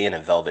and J in a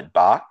velvet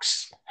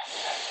box.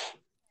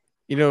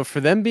 You know, for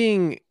them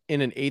being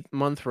in an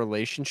 8-month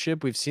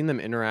relationship, we've seen them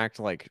interact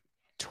like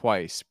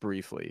twice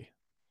briefly.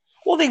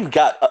 Well, they've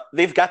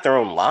got their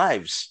own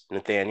lives,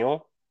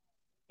 Nathaniel.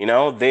 You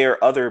know,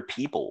 they're other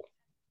people.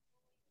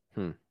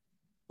 Hmm.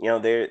 You know,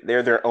 they're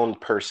their own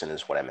person,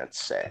 is what I meant to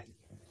say.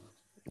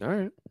 All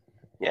right.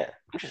 Yeah,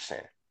 I'm just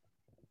saying,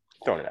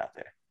 throwing it out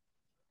there.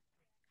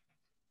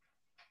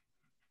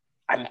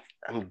 I'm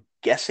I'm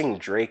guessing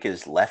Drake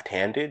is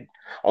left-handed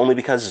only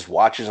because his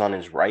watch is on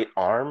his right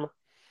arm.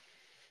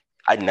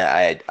 I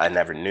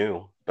never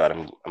knew, but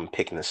I'm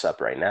picking this up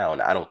right now,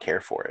 and I don't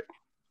care for it.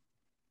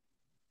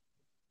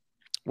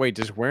 Wait,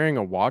 does wearing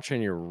a watch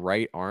on your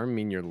right arm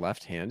mean you're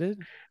left-handed?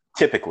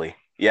 Typically,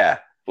 yeah.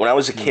 When I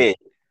was a Hmm. kid,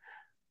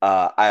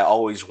 I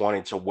always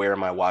wanted to wear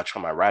my watch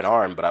on my right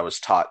arm, but I was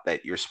taught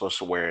that you're supposed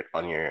to wear it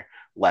on your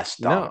less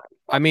No. dominant.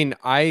 I mean,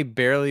 I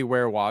barely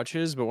wear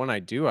watches, but when I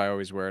do, I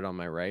always wear it on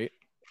my right.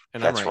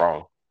 And I'm That's right.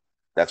 wrong.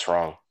 That's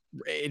wrong.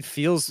 It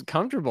feels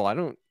comfortable. I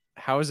don't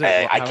I how is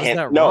can't.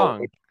 that No,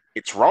 wrong?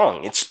 it's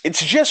wrong. It's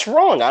just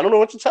wrong. I don't know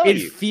what to tell It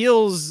you.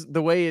 feels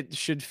the way it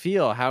should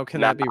feel. How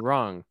can Nah, that be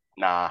wrong?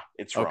 nah,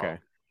 it's wrong. Okay.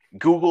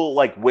 Google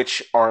like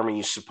which arm are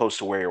you supposed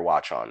to wear your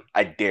watch on?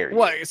 I dare you.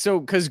 What? So,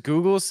 because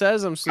Google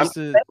says I'm I'm supposed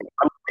to.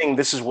 I'm saying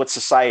this is what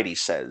society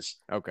says.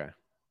 Okay.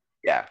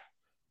 Yeah.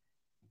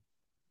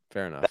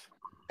 Fair enough.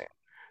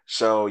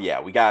 So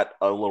yeah, we got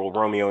a little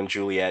Romeo and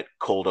Juliet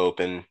cold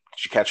open.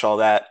 Did you catch all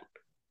that?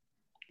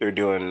 They're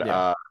doing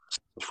Yeah.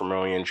 from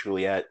Romeo and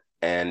Juliet,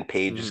 and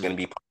Paige is Hmm. going to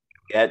be playing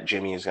Juliet.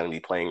 Jimmy is going to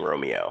be playing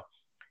Romeo,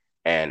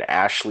 and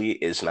Ashley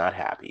is not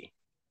happy.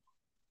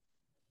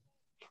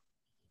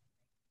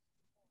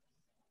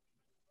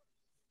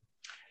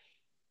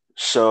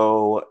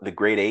 So the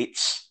grade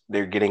eights,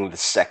 they're getting the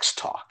sex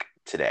talk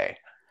today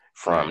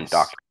from Nice.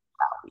 Dr.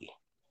 Sally.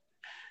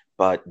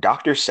 But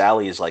Dr.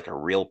 Sally is like a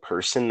real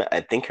person.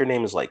 I think her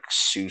name is like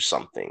Sue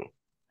something.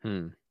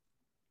 Hmm.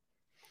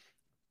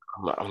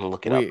 I'm gonna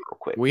look it up We real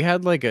quick. we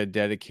had like a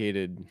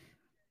dedicated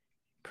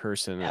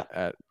person Yeah.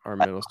 at our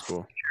middle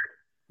school.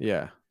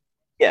 Yeah.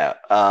 Yeah.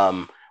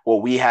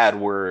 What we had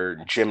were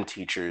gym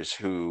teachers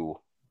who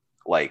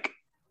like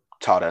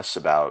taught us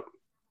about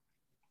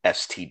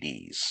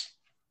STDs.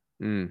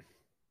 Mm.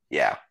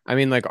 Yeah. I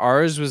mean, like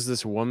ours was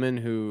this woman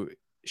who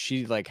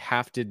she like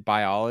half did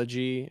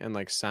biology and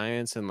like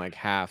science and like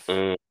half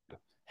Mm.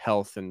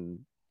 health and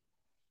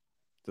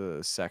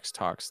the sex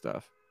talk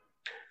stuff.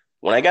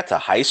 When I got to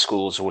high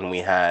schools, when we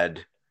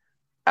had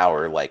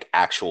our like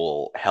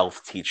actual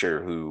health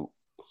teacher who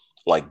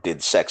like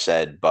did sex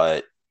ed,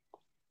 but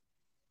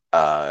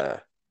uh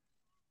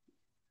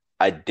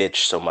I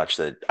ditched so much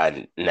that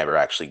I never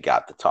actually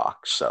got the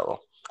talk.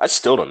 So I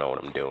still don't know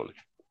what I'm doing.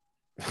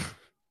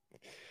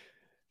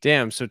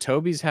 Damn, so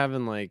Toby's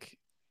having like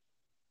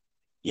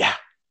Yeah.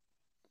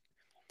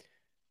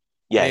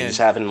 Yeah, he's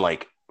man, having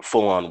like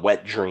full on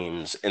wet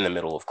dreams in the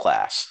middle of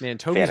class, man,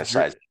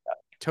 fantasizing.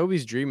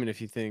 Toby's dreaming if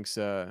he thinks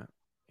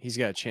he's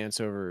got a chance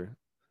over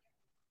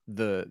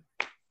the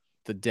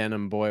the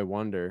denim boy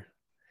wonder.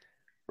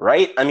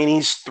 Right? I mean,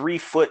 he's 3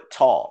 foot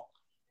tall.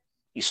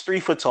 He's 3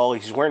 foot tall.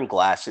 He's wearing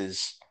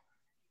glasses.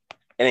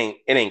 It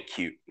ain't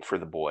cute for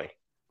the boy.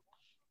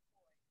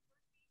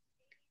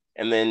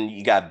 And then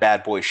you got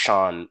bad boy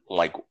Sean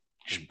like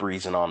just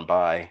breezing on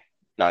by,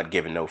 not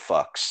giving no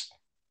fucks.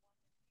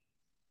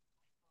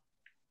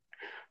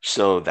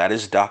 So that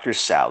is Dr.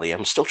 Sally.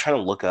 I'm still trying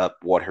to look up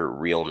what her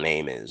real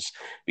name is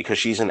because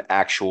she's an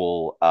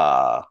actual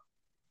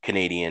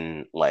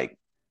Canadian like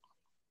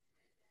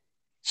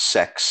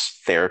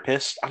sex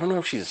therapist. I don't know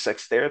if she's a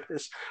sex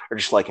therapist or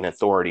just like an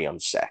authority on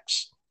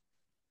sex.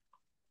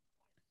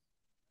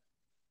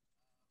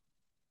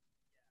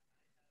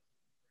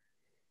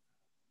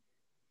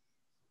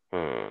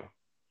 Hmm.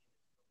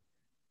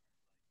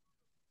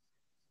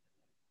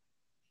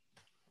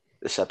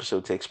 This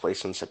episode takes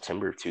place in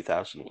September of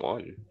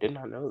 2001. Did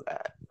not know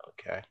that.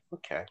 Okay.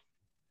 Okay.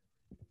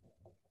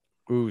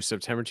 Ooh,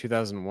 September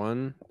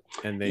 2001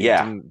 and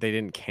Yeah. they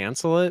didn't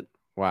cancel it?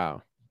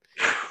 Wow.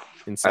 I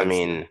mean,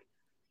 Insensitive.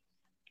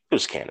 it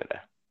was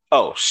Canada.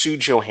 Oh, Sue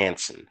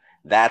Johansson.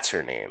 That's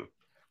her name.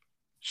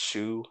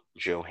 Sue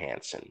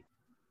Johansson.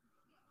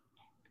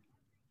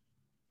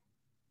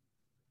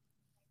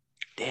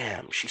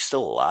 Damn, she's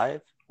still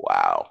alive?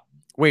 Wow.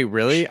 Wait,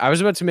 really? I was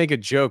about to make a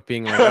joke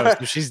being like, "Oh,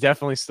 so she's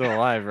definitely still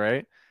alive,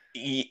 right?"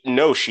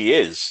 No, she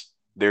is.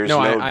 There's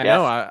No, no I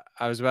know. death.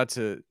 I was about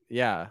to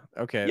yeah.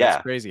 Okay, that's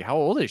Yeah. crazy. How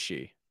old is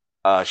she?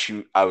 I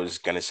was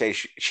gonna say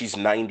she's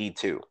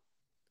 92.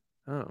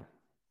 Oh,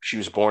 She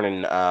was born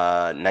in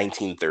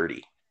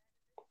 1930.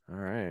 all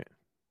right.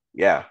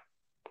 Yeah.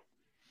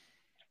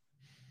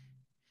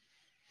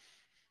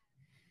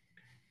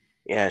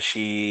 Yeah,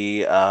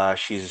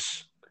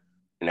 she's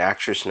an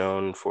actress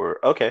known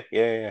for. Okay,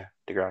 yeah, yeah, yeah.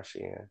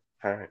 Degrassi. Yeah.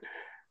 All right.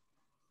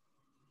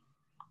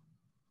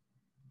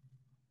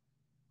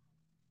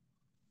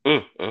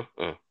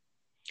 Mm.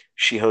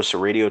 She hosts a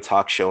radio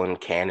talk show in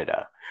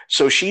Canada.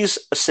 So she's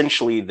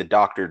essentially the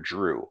Dr.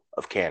 Drew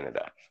of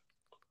Canada.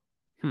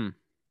 Hmm.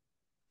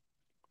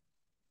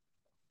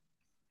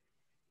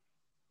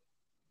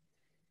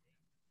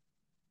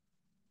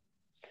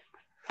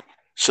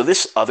 So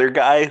this other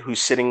guy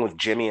who's sitting with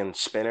Jimmy and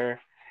Spinner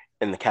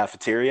in the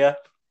cafeteria,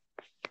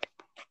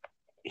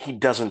 he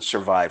doesn't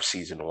survive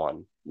season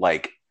one.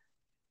 Like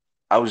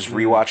I was Mm.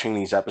 rewatching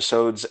these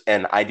episodes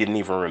and I didn't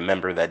even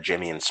remember that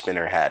Jimmy and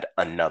Spinner had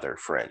another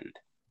friend.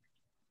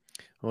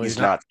 Well, He's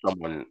not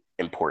someone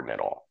important at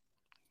all.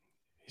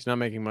 he's not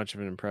making much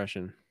of an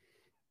impression.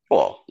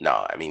 Well,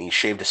 no, I mean he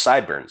shaved his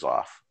sideburns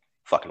off.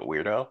 Fucking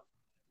weirdo.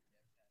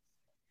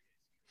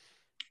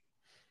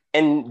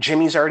 And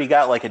Jimmy's already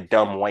got like a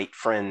dumb white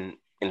friend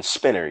in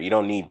Spinner. You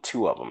don't need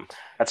two of them.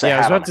 That's a Yeah, I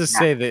was hat on about a to hat.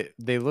 say that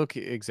they look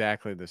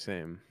exactly the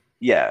same.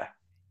 Yeah.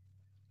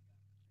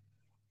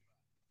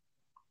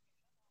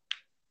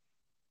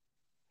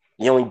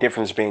 The only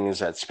difference being is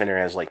that Spinner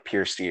has like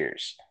pierced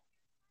ears.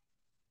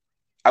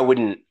 I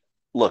wouldn't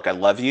look, I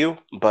love you,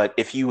 but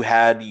if you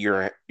had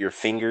your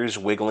fingers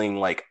wiggling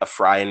like a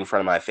fry in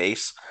front of my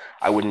face,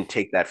 I wouldn't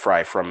take that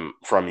fry from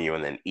you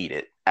and then eat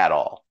it at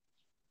all.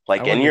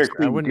 Like, and you're a I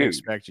clean wouldn't dude.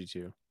 expect you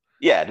to.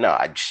 Yeah, no,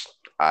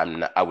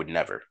 I would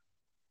never.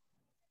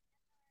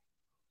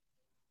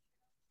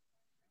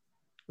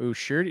 Ooh,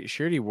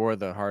 Shirty wore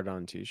the hard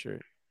on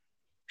t-shirt.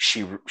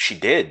 She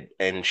did,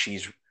 and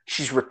she's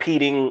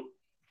repeating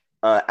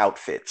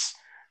outfits.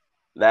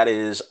 That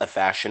is a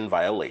fashion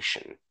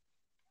violation.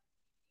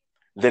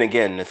 Then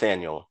again,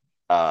 Nathaniel,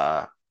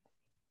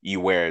 you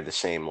wear the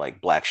same like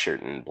black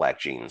shirt and black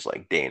jeans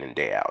like day in and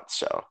day out.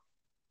 So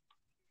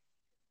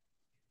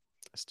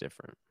That's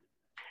different.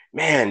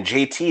 man,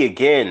 JT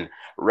again,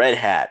 red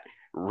hat,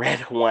 red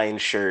Hawaiian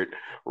shirt,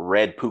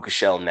 red puka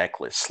shell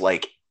necklace.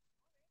 Like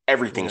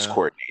everything's Yeah.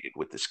 coordinated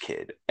with this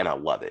kid, and I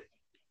love it.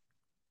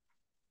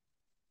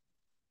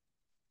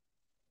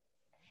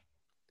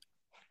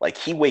 Like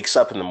he wakes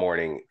up in the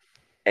morning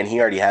and he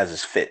already has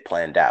his fit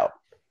planned out.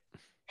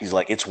 He's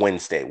like, it's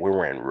Wednesday, we're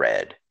wearing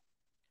red.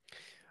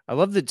 I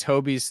love that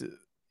Toby's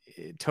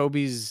in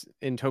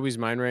Toby's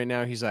mind right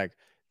now. He's like,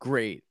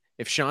 great.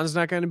 If Sean's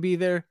not going to be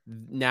there,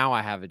 now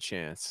I have a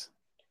chance.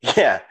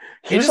 Yeah,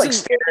 he It was like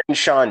doesn't. staring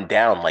Sean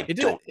down, like, It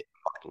doesn't. don't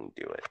fucking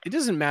do it. It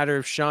doesn't matter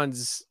if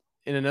Sean's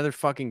in another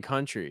fucking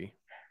country.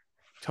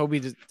 Toby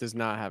does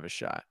not have a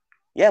shot.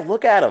 Yeah,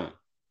 look at him.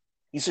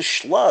 He's a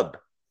schlub.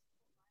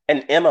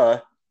 And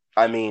Emma,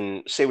 I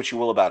mean, say what you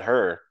will about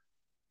her.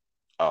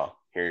 Oh,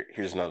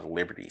 here's another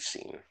Liberty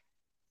scene.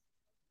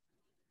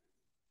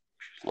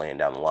 She's laying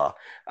down the law.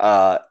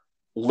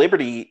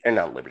 Liberty, or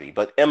not Liberty,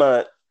 but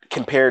Emma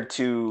compared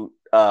to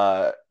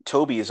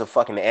Toby is a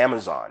fucking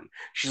Amazon.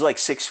 She's like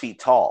 6 feet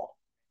tall.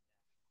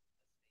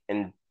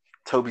 And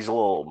Toby's a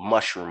little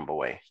mushroom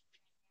boy.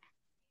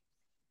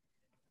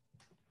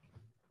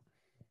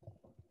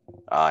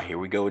 Here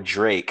we go with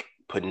Drake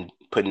putting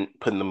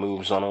the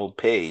moves on old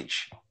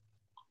Page.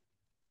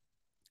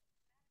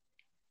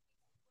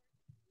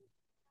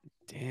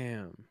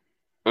 Damn.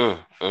 Mm,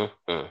 mm,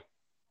 mm.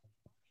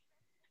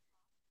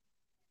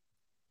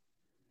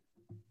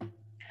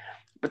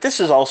 But this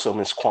is also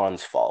Miss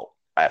Kwan's fault,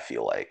 I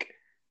feel like,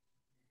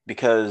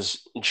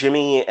 because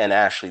Jimmy and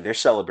Ashley, they're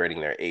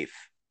celebrating their 8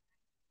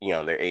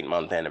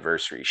 month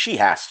anniversary. She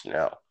has to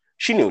know.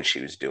 She knew what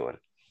she was doing.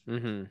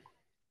 Mm-hmm.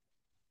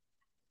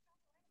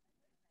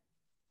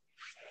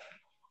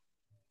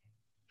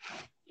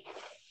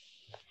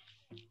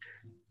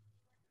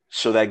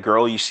 So that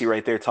girl you see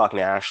right there talking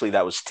to Ashley,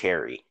 that was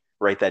Terry.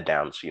 Write that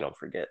down so you don't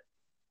forget.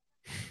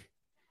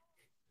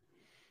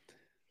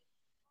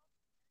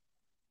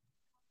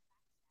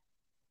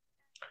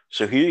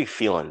 So who are you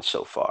feeling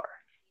so far?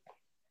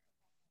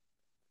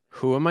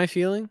 Who am I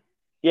feeling?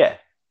 Yeah.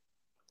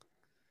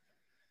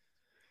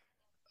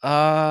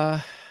 Uh,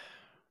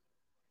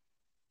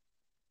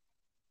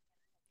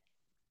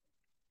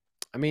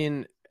 I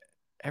mean,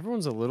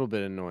 everyone's a little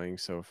bit annoying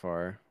so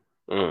far.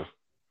 Mm.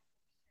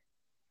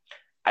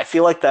 I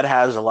feel like that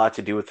has a lot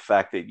to do with the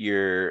fact that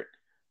you're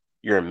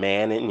a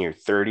man in your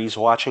 30s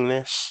watching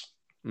this,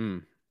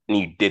 Mm, and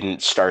you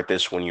didn't start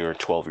this when you were a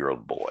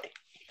 12-year-old boy.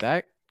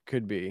 that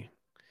could be.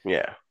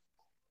 Yeah.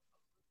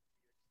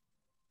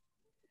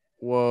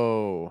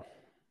 Whoa.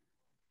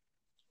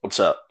 What's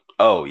up?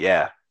 Oh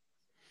yeah.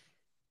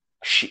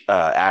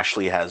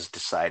 Ashley has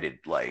decided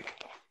like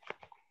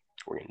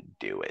we're gonna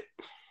do it.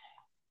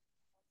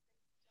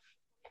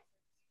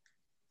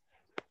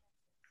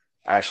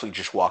 Ashley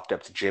just walked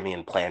up to Jimmy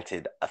and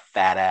planted a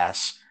fat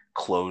ass,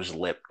 closed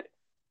lipped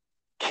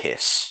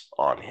kiss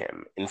on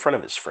him in front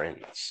of his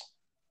friends.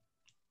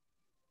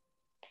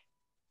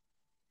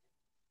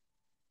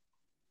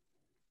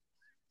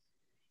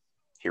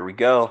 Here we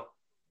go.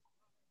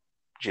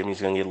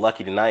 Jimmy's gonna get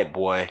lucky tonight,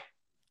 boy.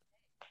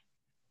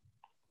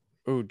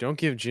 Oh, don't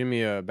give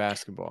Jimmy a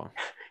basketball.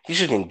 He's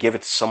just gonna give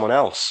it to someone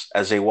else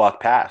as they walk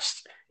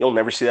past. You'll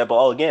never see that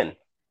ball again.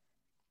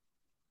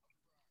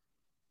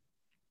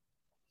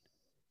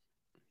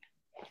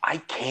 I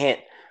can't.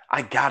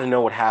 I gotta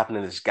know what happened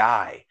to this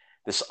guy,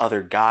 this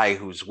other guy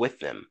who's with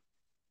them,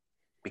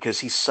 because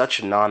he's such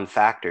a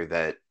non-factor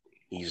that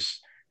he's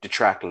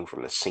detracting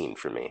from the scene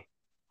for me.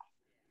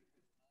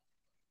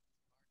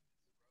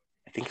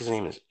 I think his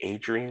name is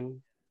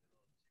Adrian.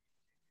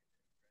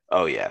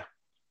 Oh yeah,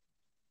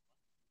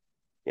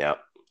 yeah.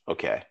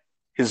 Okay.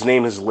 His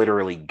name is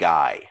literally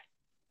Guy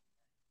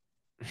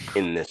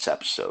in this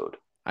episode.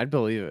 I'd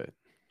believe it.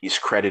 He's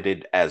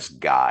credited as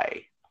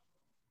Guy.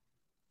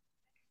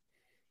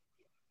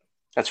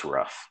 That's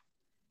rough.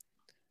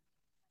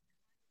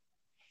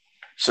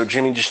 So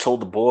Jimmy just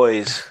told the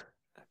boys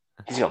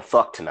he's gonna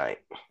fuck tonight.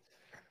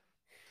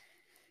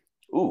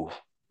 Ooh,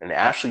 and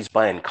Ashley's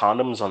buying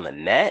condoms on the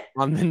net.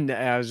 On the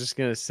net, I was just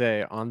gonna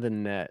say on the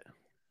net.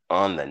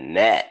 On the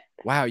net.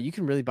 Wow, you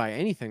can really buy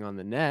anything on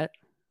the net.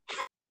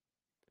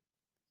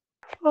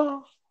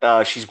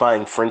 She's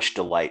buying French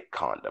Delight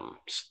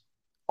condoms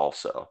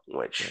also,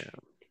 which,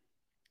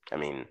 I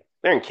mean,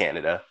 they're in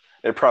Canada.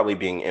 They're probably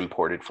being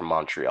imported from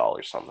Montreal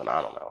or something.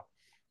 I don't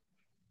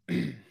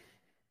know.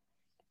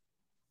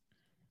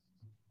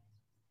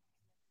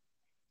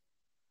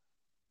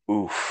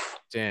 Oof.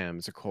 Damn,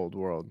 it's a cold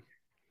world.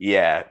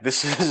 Yeah,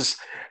 this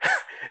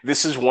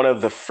is one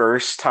of the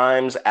first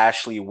times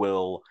Ashley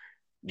will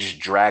just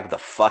drag the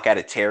fuck out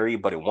of Terry,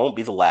 but it won't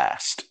be the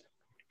last.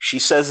 She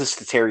says this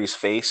to Terry's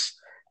face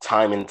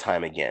time and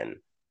time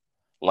again.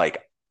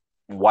 Like,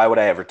 why would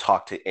I ever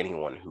talk to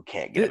anyone who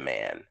can't get a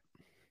man?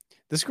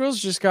 This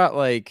girl's just got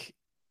like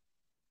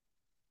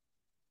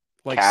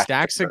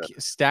stacks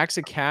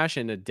of cash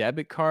and a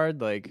debit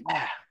card. Like,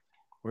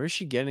 where is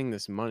she getting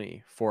this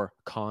money for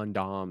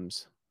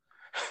condoms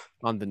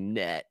on the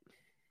net?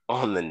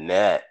 On the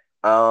net.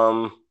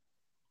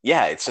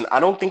 Yeah, I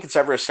don't think it's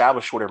ever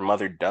established what her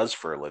mother does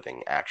for a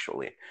living,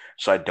 actually.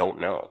 So I don't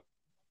know.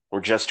 We're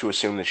just to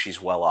assume that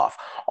she's well off.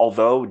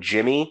 Although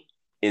Jimmy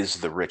is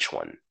the rich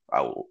one.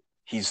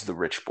 He's the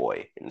rich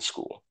boy in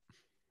school.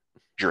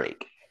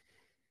 Drake.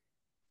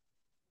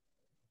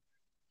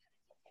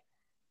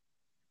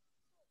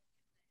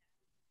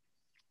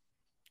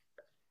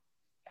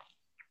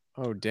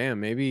 Oh,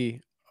 damn.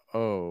 Maybe.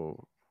 Oh,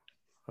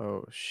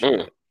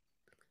 shit.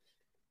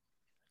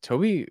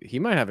 Toby, he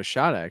might have a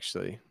shot,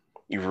 actually.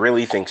 You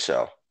really think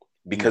so?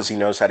 Because he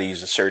knows how to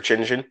use a search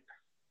engine?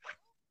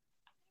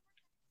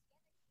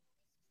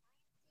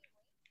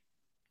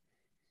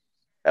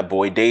 That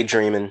boy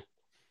daydreaming.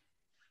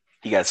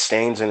 He got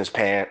stains in his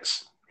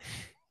pants.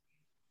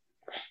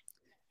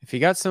 If he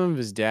got some of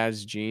his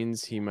dad's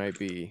genes, he might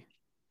be.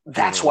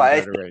 That's why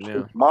I think right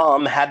now.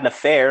 Mom had an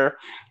affair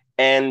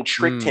and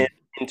tricked him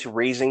into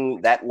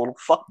raising that little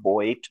fuck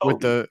boy,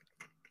 Toby.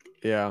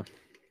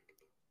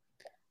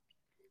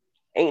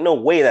 Ain't no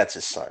way that's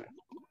his son.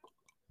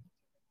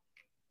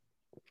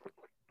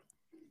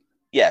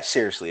 Yeah,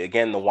 seriously.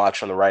 Again, the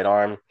watch on the right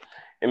arm,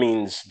 it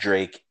means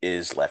Drake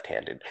is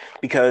left-handed.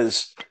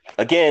 Because,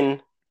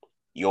 again,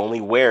 you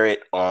only wear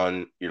it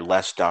on your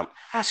less dumb.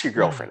 Ask your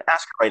girlfriend.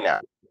 Ask her right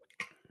now.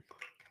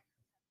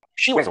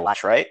 She wears a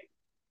watch, right?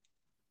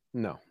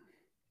 No.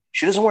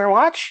 She doesn't wear a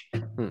watch?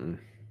 Mm-mm. How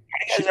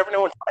do you guys ever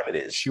know what time it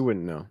is? She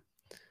wouldn't know.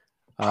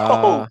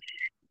 Oh.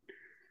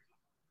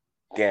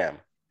 Damn.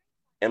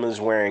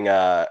 Emma's wearing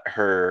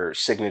her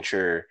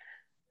signature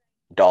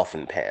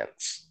dolphin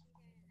pants.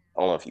 I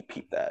don't know if you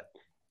peeped that.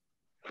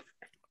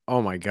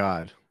 Oh my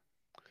god.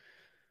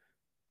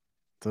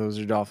 Those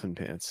are dolphin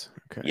pants.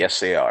 Okay. Yes,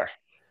 they are.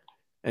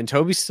 And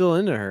Toby's still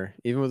into her,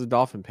 even with the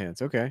dolphin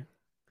pants. Okay.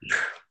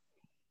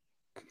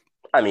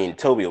 I mean,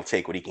 Toby will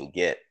take what he can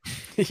get.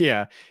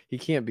 Yeah, he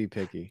can't be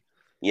picky.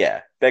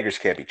 Yeah, beggars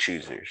can't be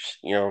choosers.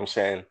 You know what I'm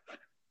saying?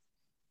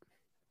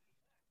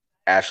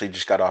 Ashley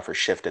just got off her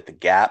shift at the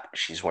Gap.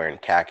 She's wearing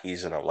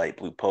khakis and a light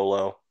blue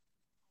polo.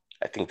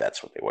 I think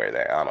that's what they wear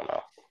there. I don't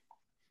know.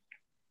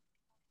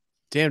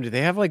 Damn, did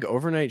they have like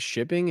overnight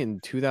shipping in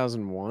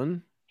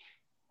 2001?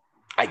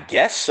 I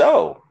guess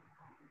so.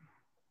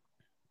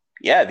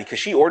 Yeah, because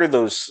she ordered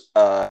those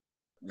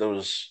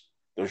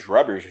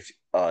rubbers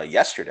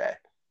yesterday.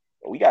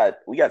 We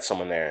got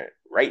someone there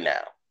right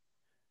now.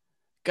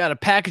 Got a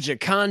package of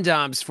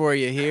condoms for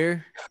you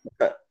here.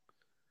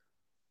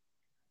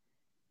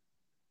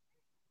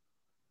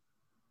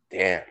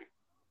 Damn.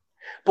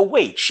 But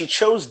wait, she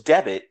chose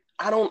debit.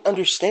 I don't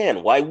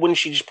understand. Why wouldn't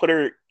she just put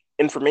her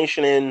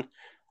information in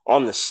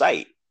on the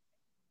site?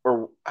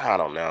 Or I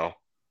don't know.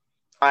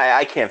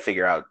 I can't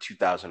figure out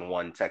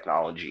 2001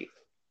 technology.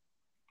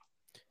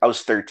 I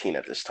was 13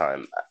 at this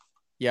time.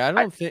 Yeah, I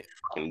don't think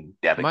fucking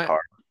debit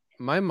card.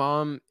 My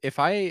mom, if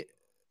I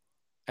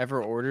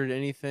ever ordered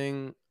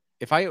anything,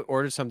 if I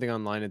ordered something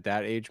online at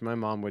that age, my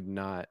mom would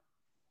not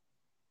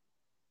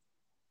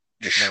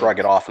just shrug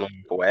it off and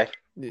walk away.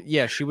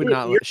 Yeah, she would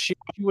not. She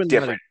wouldn't.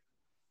 Different.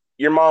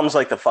 Your mom's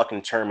like the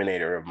fucking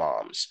Terminator of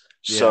moms.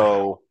 Yeah.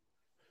 So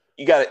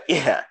you got to,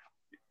 yeah.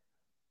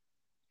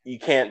 You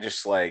can't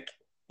just like,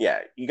 yeah,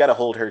 you got to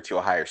hold her to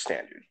a higher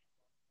standard.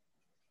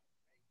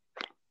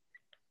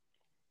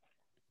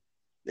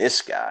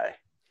 This guy.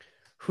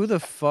 Who the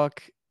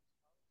fuck?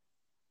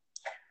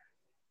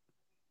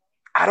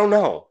 I don't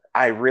know.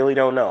 I really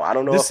don't know. I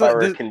don't know This if I were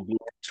a this convenience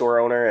store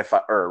owner, if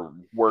I or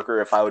worker,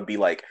 if I would be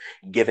like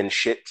giving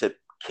shit to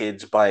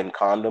kids buying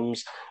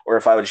condoms, or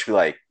if I would just be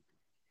like,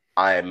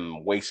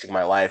 I'm wasting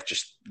my life.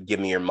 Just give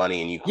me your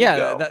money and you can yeah,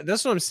 go.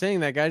 that's what I'm saying.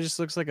 That guy just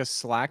looks like a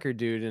slacker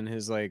dude in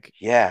his like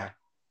Yeah.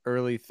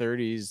 early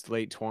 30s,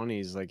 late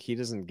 20s. Like he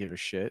doesn't give a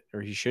shit,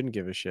 or he shouldn't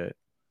give a shit.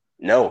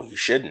 No, you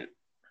shouldn't.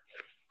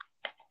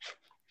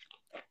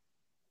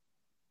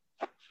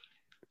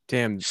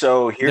 Damn,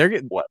 So here,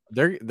 they're what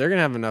they're gonna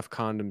have enough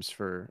condoms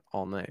for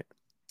all night.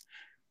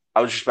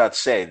 I was just about to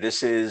say,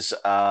 this is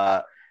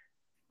where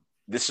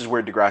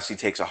Degrassi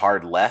takes a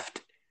hard left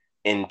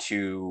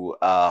into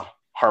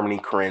Harmony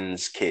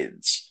Korine's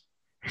kids.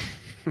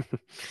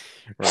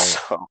 Right.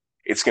 So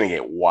it's gonna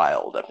get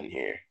wild up in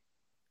here.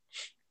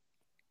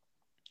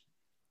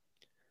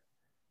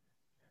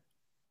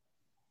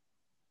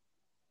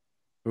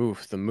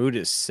 Oof, the mood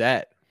is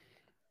set.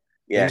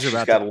 Yeah, she's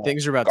got a little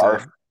Things are about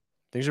scarf. to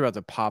things are about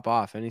to pop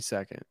off any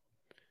second.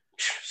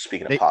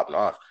 Speaking of They popping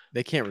off,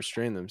 they can't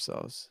restrain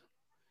themselves.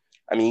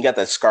 I mean, you got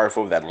that scarf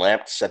over that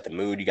lamp to set the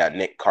mood. You got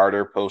Nick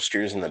Carter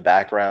posters in the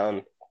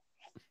background.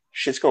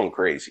 Shit's going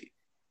crazy.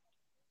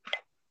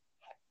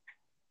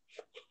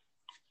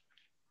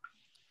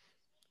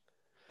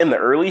 In the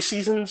early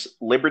seasons,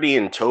 Liberty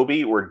and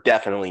Toby were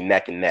definitely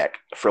neck and neck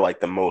for like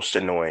the most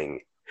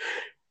annoying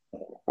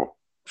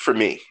for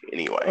me,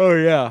 anyway. Oh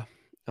yeah,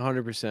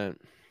 100%.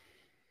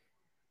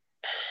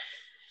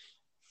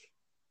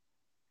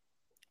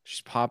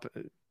 Just pop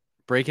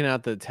breaking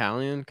out the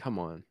Italian. Come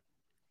on.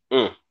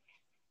 Mm,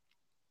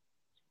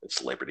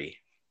 it's Liberty.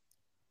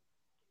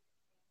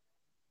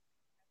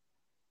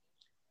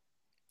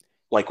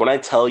 Like when I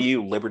tell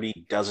you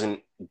Liberty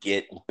doesn't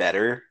get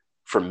better,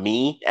 for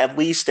me at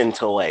least,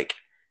 until like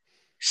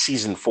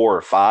season 4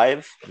 or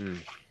 5, Mm.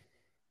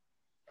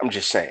 I'm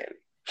just saying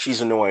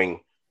she's annoying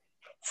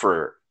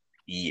for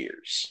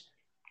years.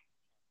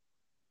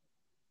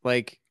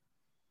 Like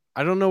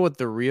I don't know what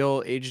the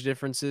real age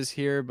difference is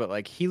here, but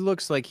like he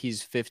looks like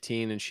he's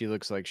 15 and she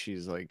looks like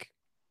she's like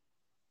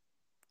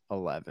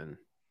 11.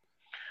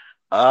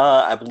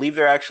 I believe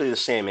they're actually the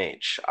same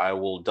age. I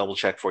will double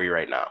check for you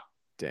right now.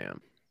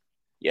 Damn.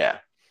 Yeah.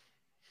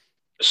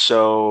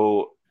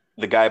 So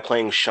the guy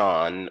playing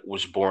Sean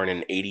was born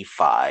in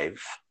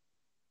 85.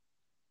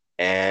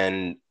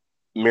 And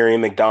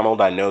Miriam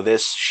McDonald, I know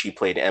this. She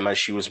played Emma.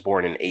 She was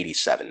born in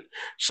 87.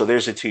 So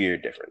there's a 2 year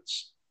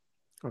difference.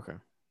 Okay.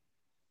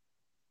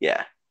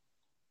 Yeah.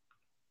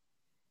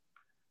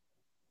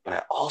 But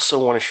I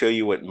also want to show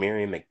you what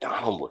Miriam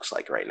McDonald looks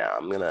like right now.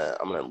 I'm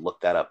gonna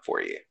look that up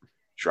for you.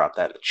 Drop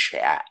that in the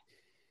chat.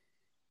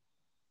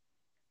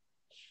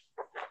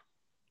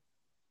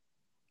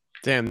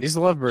 Damn, these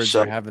lovebirds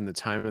So are having the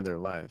time of their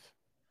life.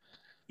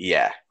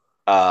 yeah.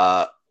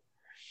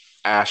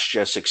 Ash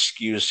just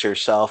excused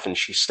herself and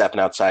she's stepping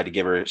outside to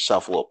give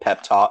herself a little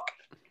pep talk,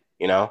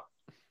 you know?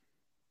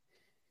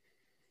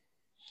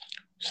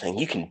 Saying,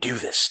 you can do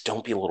this.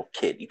 Don't be a little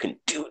kid. You can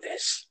do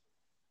this.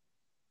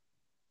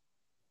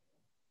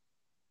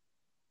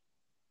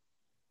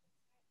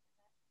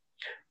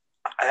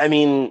 I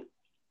mean,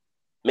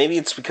 maybe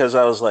it's because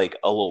I was like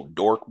a little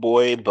dork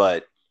boy,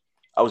 but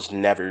I was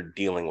never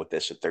dealing with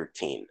this at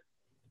 13.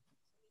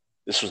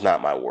 This was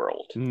not my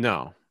world.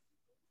 No.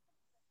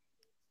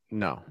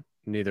 No.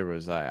 Neither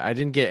was I. I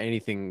didn't get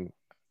anything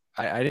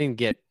I didn't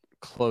get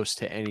close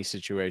to any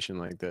situation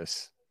like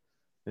this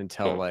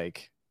until Hmm,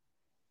 like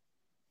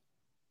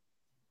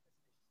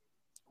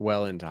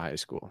well into high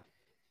school.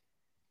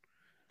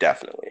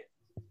 definitely.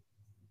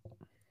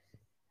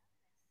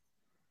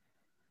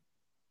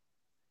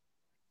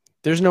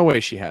 There's no way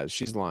she has.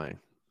 She's lying.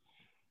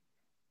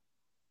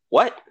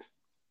 What?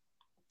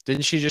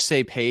 Didn't she just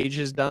say Paige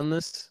has done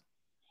this?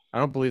 I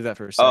don't believe that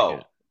for a Oh,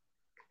 second.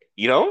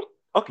 you don't?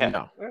 Okay.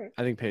 No. All right.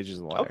 I think Paige is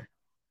a Oh. liar.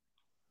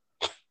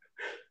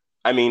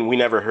 I mean, we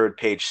never heard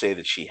Paige say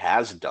that she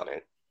has done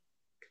it.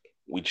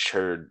 We just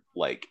heard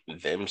like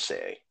them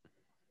say.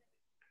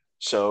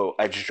 So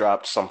I just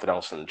dropped something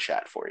else in the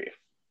chat for you.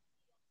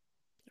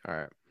 All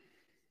right.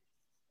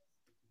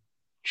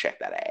 Check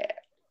that ad.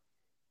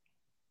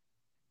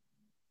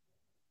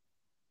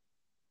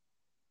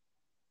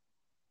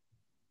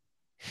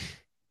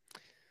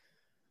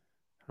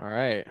 All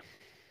right.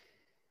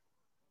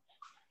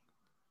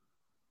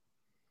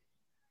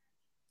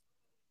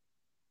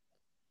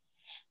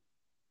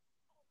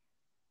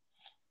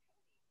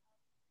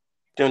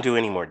 Don't do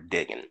any more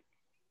digging.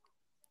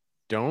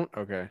 Don't?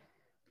 Okay.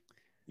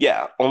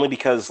 Yeah, only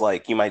because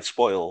like you might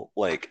spoil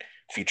like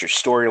future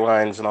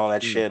storylines and all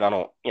that Hmm. shit. I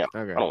don't, I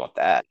Okay. don't want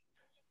that.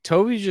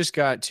 Toby just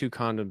got 2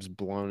 condoms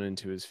blown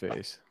into his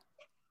face.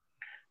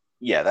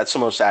 Yeah, that's the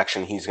most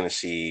action he's going to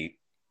see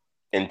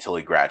until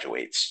he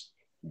graduates,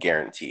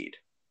 guaranteed.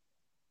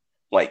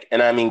 Like,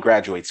 and I mean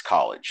graduates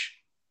college.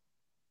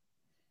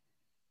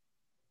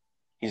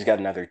 He's got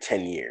another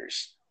 10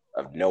 years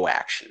of no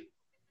action.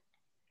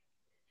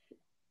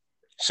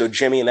 So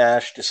Jimmy and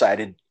Ash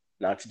decided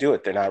not to do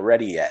it. They're not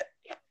ready yet.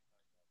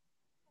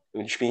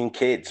 They're just being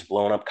kids,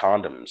 blowing up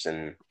condoms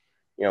and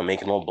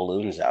making little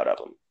balloons out of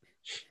them.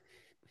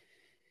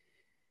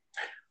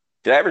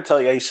 Did I ever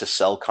tell you I used to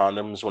sell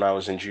condoms when I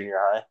was in junior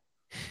high?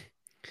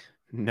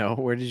 No,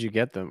 where did you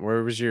get them?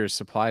 Where was your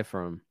supply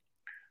from?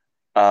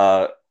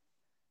 Uh,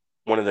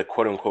 One of the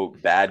quote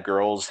unquote bad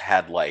girls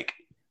had like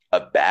a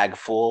bag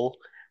full,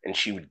 and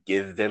she would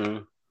give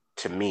them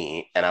to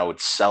me, and I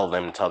would sell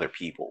them to other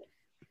people.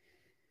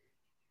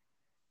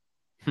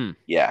 Hmm.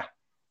 Yeah,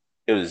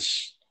 it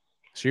was.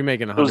 So you're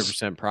making It was.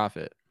 100%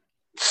 profit.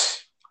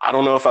 I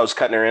don't know if I was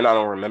cutting her in. I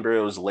don't remember.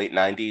 It was late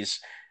 '90s.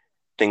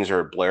 Things are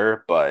a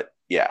blur, but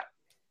yeah,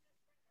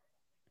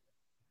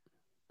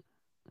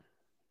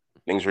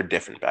 things were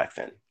different back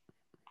then.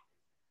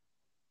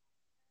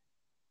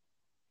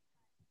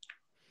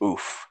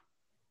 Oof.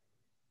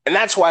 And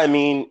that's why I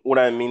mean what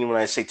I mean when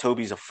I say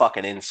Toby's a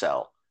fucking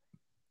incel.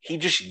 He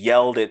just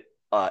yelled at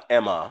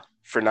Emma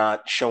for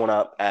not showing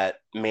up at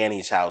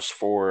Manny's house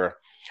for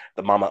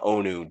the Mama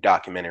Onu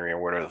documentary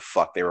or whatever the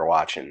fuck they were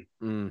watching.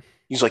 Mm.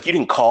 He's like, you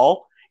didn't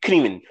call? Couldn't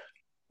even.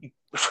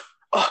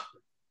 Uh,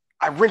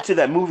 I rented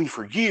that movie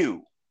for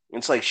you.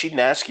 It's like she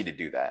didn't ask you to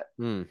do that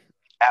Mm.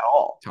 at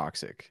all.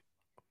 Toxic.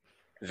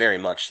 Very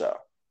much so.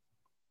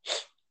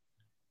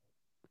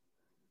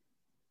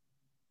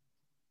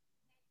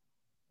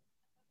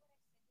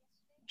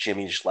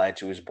 Jimmy just lied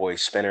to his boy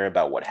Spinner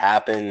about what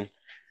happened.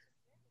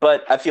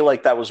 But I feel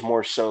like that was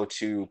more so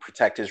to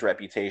protect his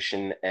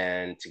reputation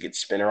and to get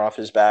Spinner off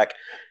his back.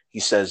 He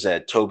says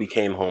that Toby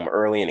came home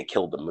early and it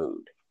killed the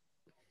mood.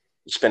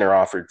 Spinner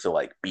offered to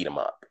like beat him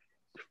up.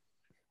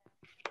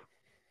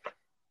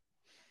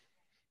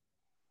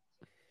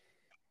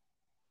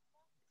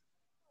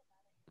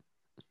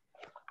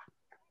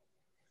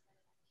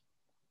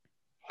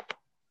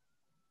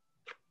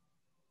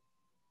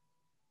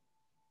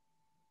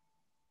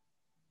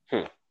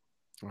 Hmm.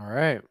 All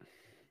right.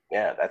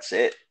 Yeah, that's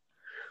it.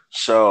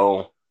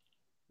 So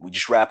we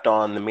just wrapped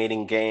on the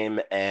mating game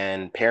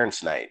and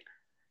parents' night.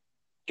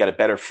 Got a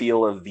better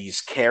feel of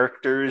these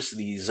characters,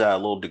 these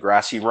little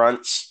Degrassi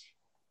runts.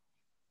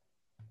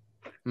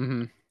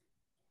 Mm-hmm.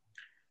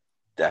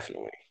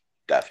 Definitely,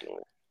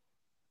 definitely.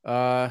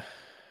 Uh,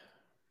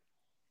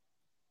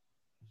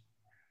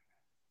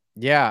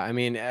 yeah. I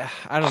mean,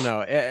 I don't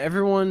know.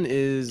 Everyone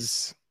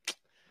is.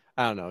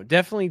 I don't know.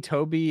 Definitely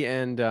Toby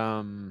and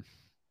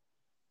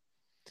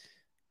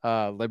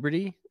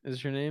Liberty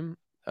is her name.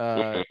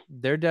 Mhm.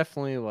 They're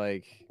definitely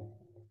like,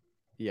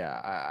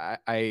 yeah.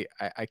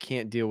 I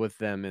can't deal with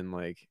them in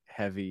like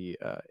heavy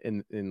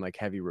in like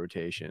heavy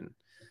rotation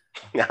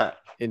Yeah,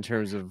 in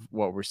terms of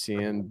what we're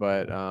seeing.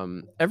 But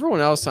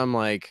everyone else, I'm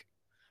like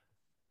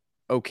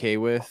okay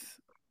with.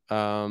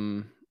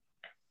 Um,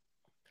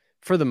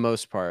 for the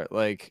most part,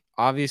 like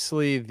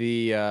obviously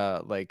the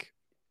like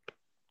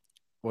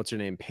what's her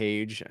name,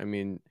 Paige. I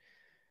mean,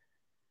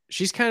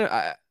 she's kind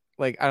of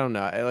like I don't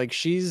know, like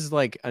she's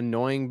like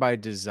annoying by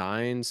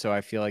design, so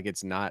I feel like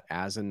it's not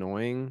as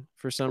annoying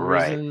for some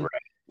right, reason.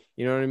 right.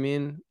 You know what I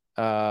mean?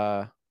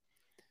 Uh,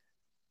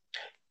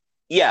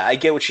 Yeah, I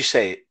get what you're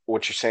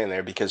saying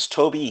there because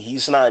Toby,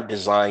 he's not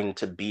designed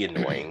to be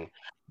annoying,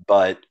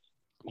 but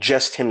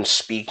just him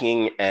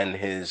speaking and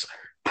his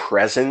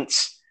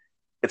presence,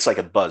 it's like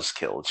a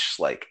buzzkill. It's just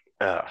like,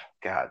 oh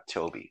God,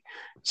 Toby.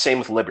 Same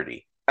with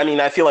Liberty. I mean,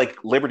 I feel like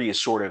Liberty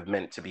is sort of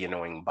meant to be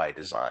annoying by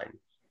design.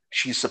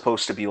 She's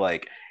supposed to be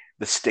like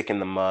the stick in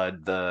the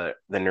mud, the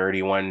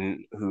nerdy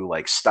one who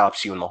like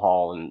stops you in the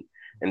hall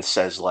and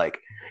says like,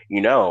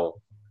 you know,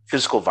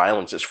 physical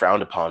violence is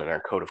frowned upon in our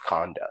code of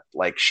conduct.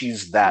 Like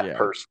she's that yeah,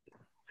 person.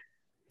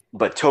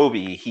 But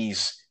Toby,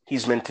 he's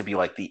meant to be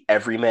like the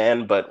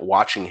everyman, but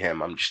watching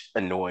him, I'm just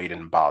annoyed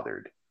and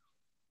bothered.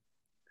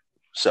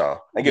 So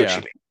I get what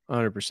you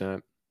yeah, mean.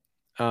 100%.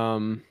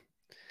 Um,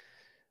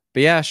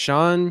 but yeah,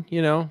 Sean,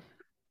 you know,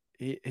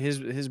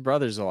 his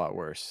brother's a lot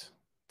worse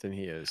than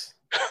he is.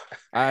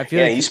 I feel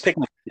Yeah, like he's he,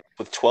 picking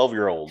with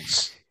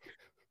 12-year-olds.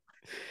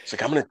 It's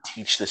like I'm gonna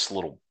teach this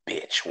little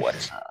bitch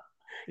what's up.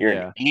 You're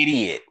an yeah,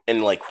 idiot,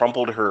 and like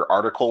crumpled her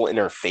article in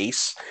her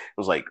face. It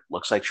was like,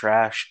 looks like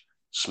trash,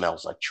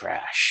 smells like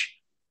trash.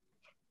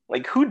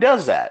 Like who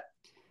does that?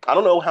 I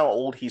don't know how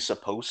old he's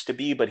supposed to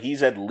be, but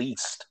he's at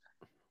least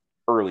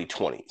early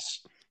 20s.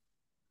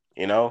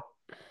 You know,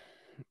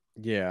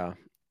 yeah,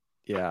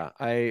 yeah.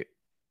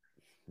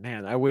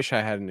 Man, I wish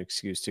I had an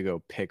excuse to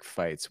go pick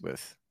fights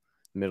with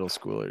middle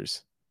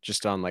schoolers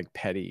just on like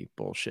petty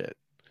bullshit.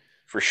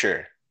 for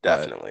sure, But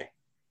definitely.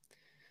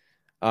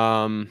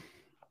 um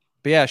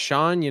but yeah,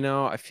 Sean, you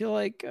know, I feel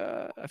like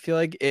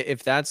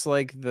if that's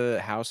like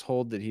the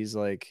household that he's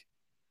like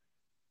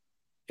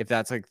if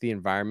that's like the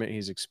environment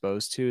he's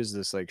exposed to is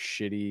this like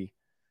shitty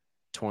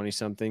 20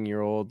 something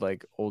year old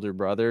like older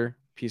brother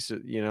piece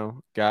of, you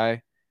know,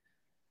 guy.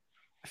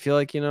 I feel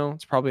like, you know,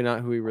 it's probably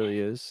not who he really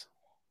is.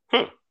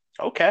 Hmm.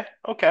 Okay,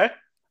 okay.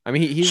 I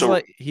mean,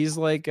 So he's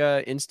like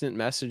instant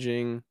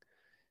messaging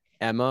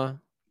Emma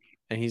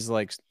and he's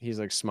like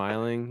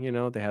smiling, you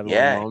know, they had a little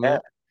yeah, yeah,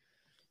 moment.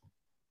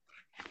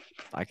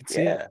 I could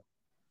see it. yeah.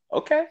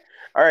 Okay.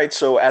 All right.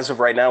 So as of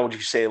right now, would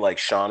you say like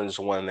Sean is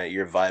the one that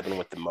you're vibing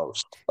with the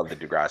most of the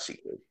Degrassi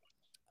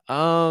group?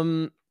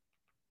 Um,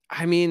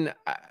 I mean,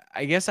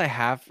 I guess I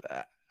have.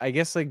 I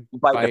guess like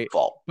By by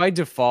default. by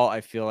default,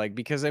 I feel like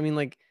because I mean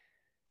like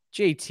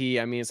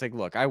JT. I mean, it's like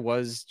look, I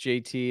was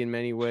JT in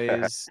many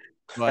ways,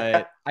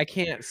 but I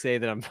can't say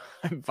that I'm,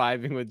 I'm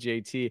vibing with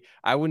JT.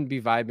 I wouldn't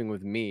be vibing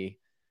with me.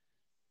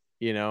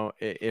 You know,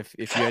 if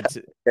you had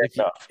to Fair if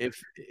you enough.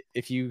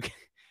 if you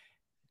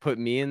put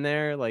me in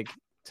there, like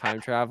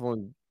time travel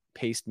and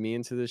paste me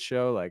into this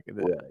show, like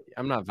Right.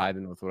 I'm not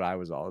vibing with what I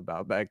was all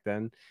about back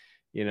then.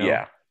 You know,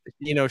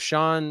 Yeah.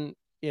 Sean.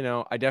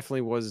 I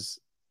definitely was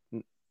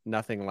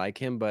nothing like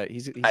him, but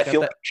he's I got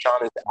feel like that.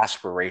 Sean is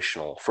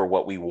aspirational for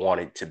what we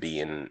wanted to be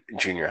in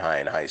junior high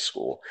and high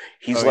school.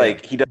 He's Oh yeah,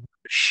 like he does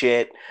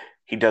shit.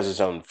 He does his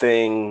own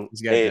thing.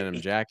 he's got a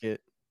denim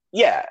jacket.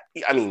 Yeah.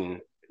 I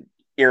mean,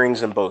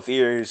 earrings in both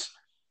ears.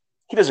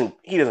 He doesn't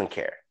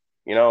care.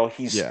 Yeah,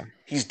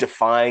 He's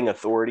defying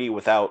authority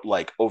without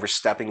like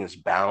overstepping his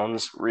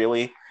bounds,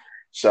 really.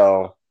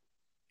 So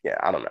yeah,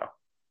 I don't know.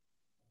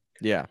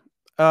 yeah,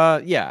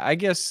 yeah. I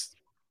guess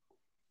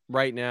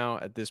right now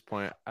at this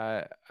point,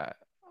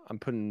 I'm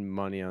putting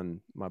money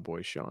on my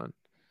boy Sean.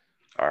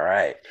 All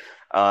right.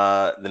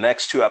 The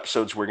next two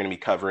episodes we're going to be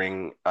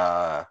covering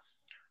are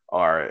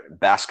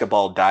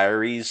Basketball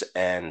Diaries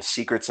and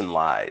Secrets and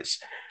Lies.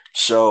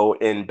 So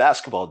in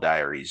Basketball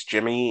Diaries,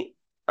 Jeremy,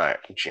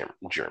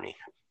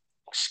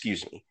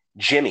 excuse me,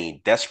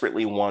 Jimmy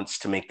desperately wants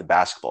to make the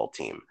basketball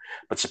team,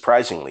 but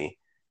surprisingly,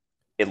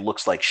 it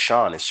looks like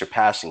Sean is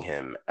surpassing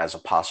him as a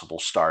possible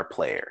star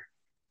player.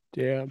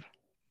 Yeah.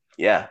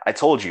 Yeah, I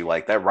told you,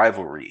 like that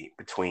rivalry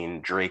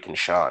between Drake and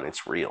Sean,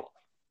 it's real.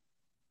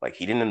 Like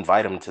he didn't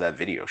invite him to that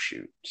video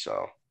shoot,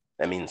 so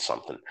that means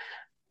something.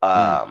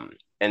 Mm.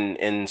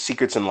 And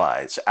Secrets and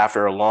Lies.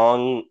 After a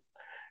long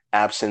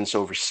absence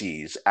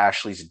overseas,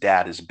 Ashley's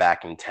dad is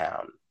back in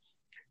town.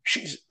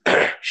 She's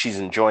she's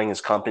enjoying his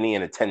company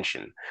and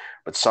attention,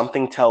 but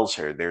something tells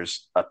her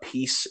there's a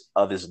piece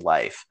of his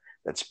life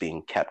that's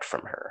being kept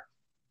from her.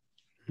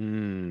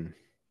 Hmm.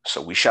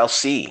 So we shall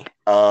see.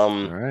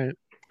 All right.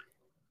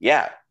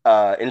 Yeah.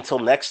 Until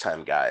next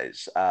time,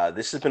 guys.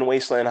 This has been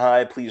Wasteland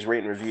High. Please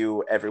rate and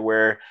review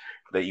everywhere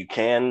that you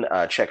can.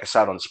 Check us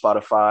out on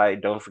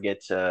Spotify. Don't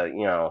forget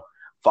to,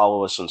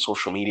 follow us on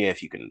social media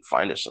if you can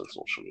find us on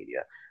social media.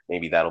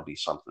 Maybe that'll be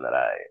something that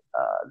I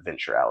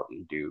venture out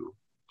and do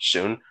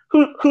soon.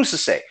 Who's to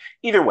say?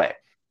 Either way,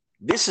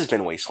 this has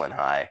been Wasteland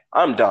High.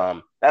 I'm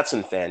Dom. That's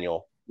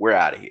Nathaniel. We're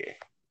out of here.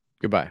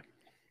 Goodbye.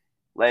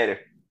 Later.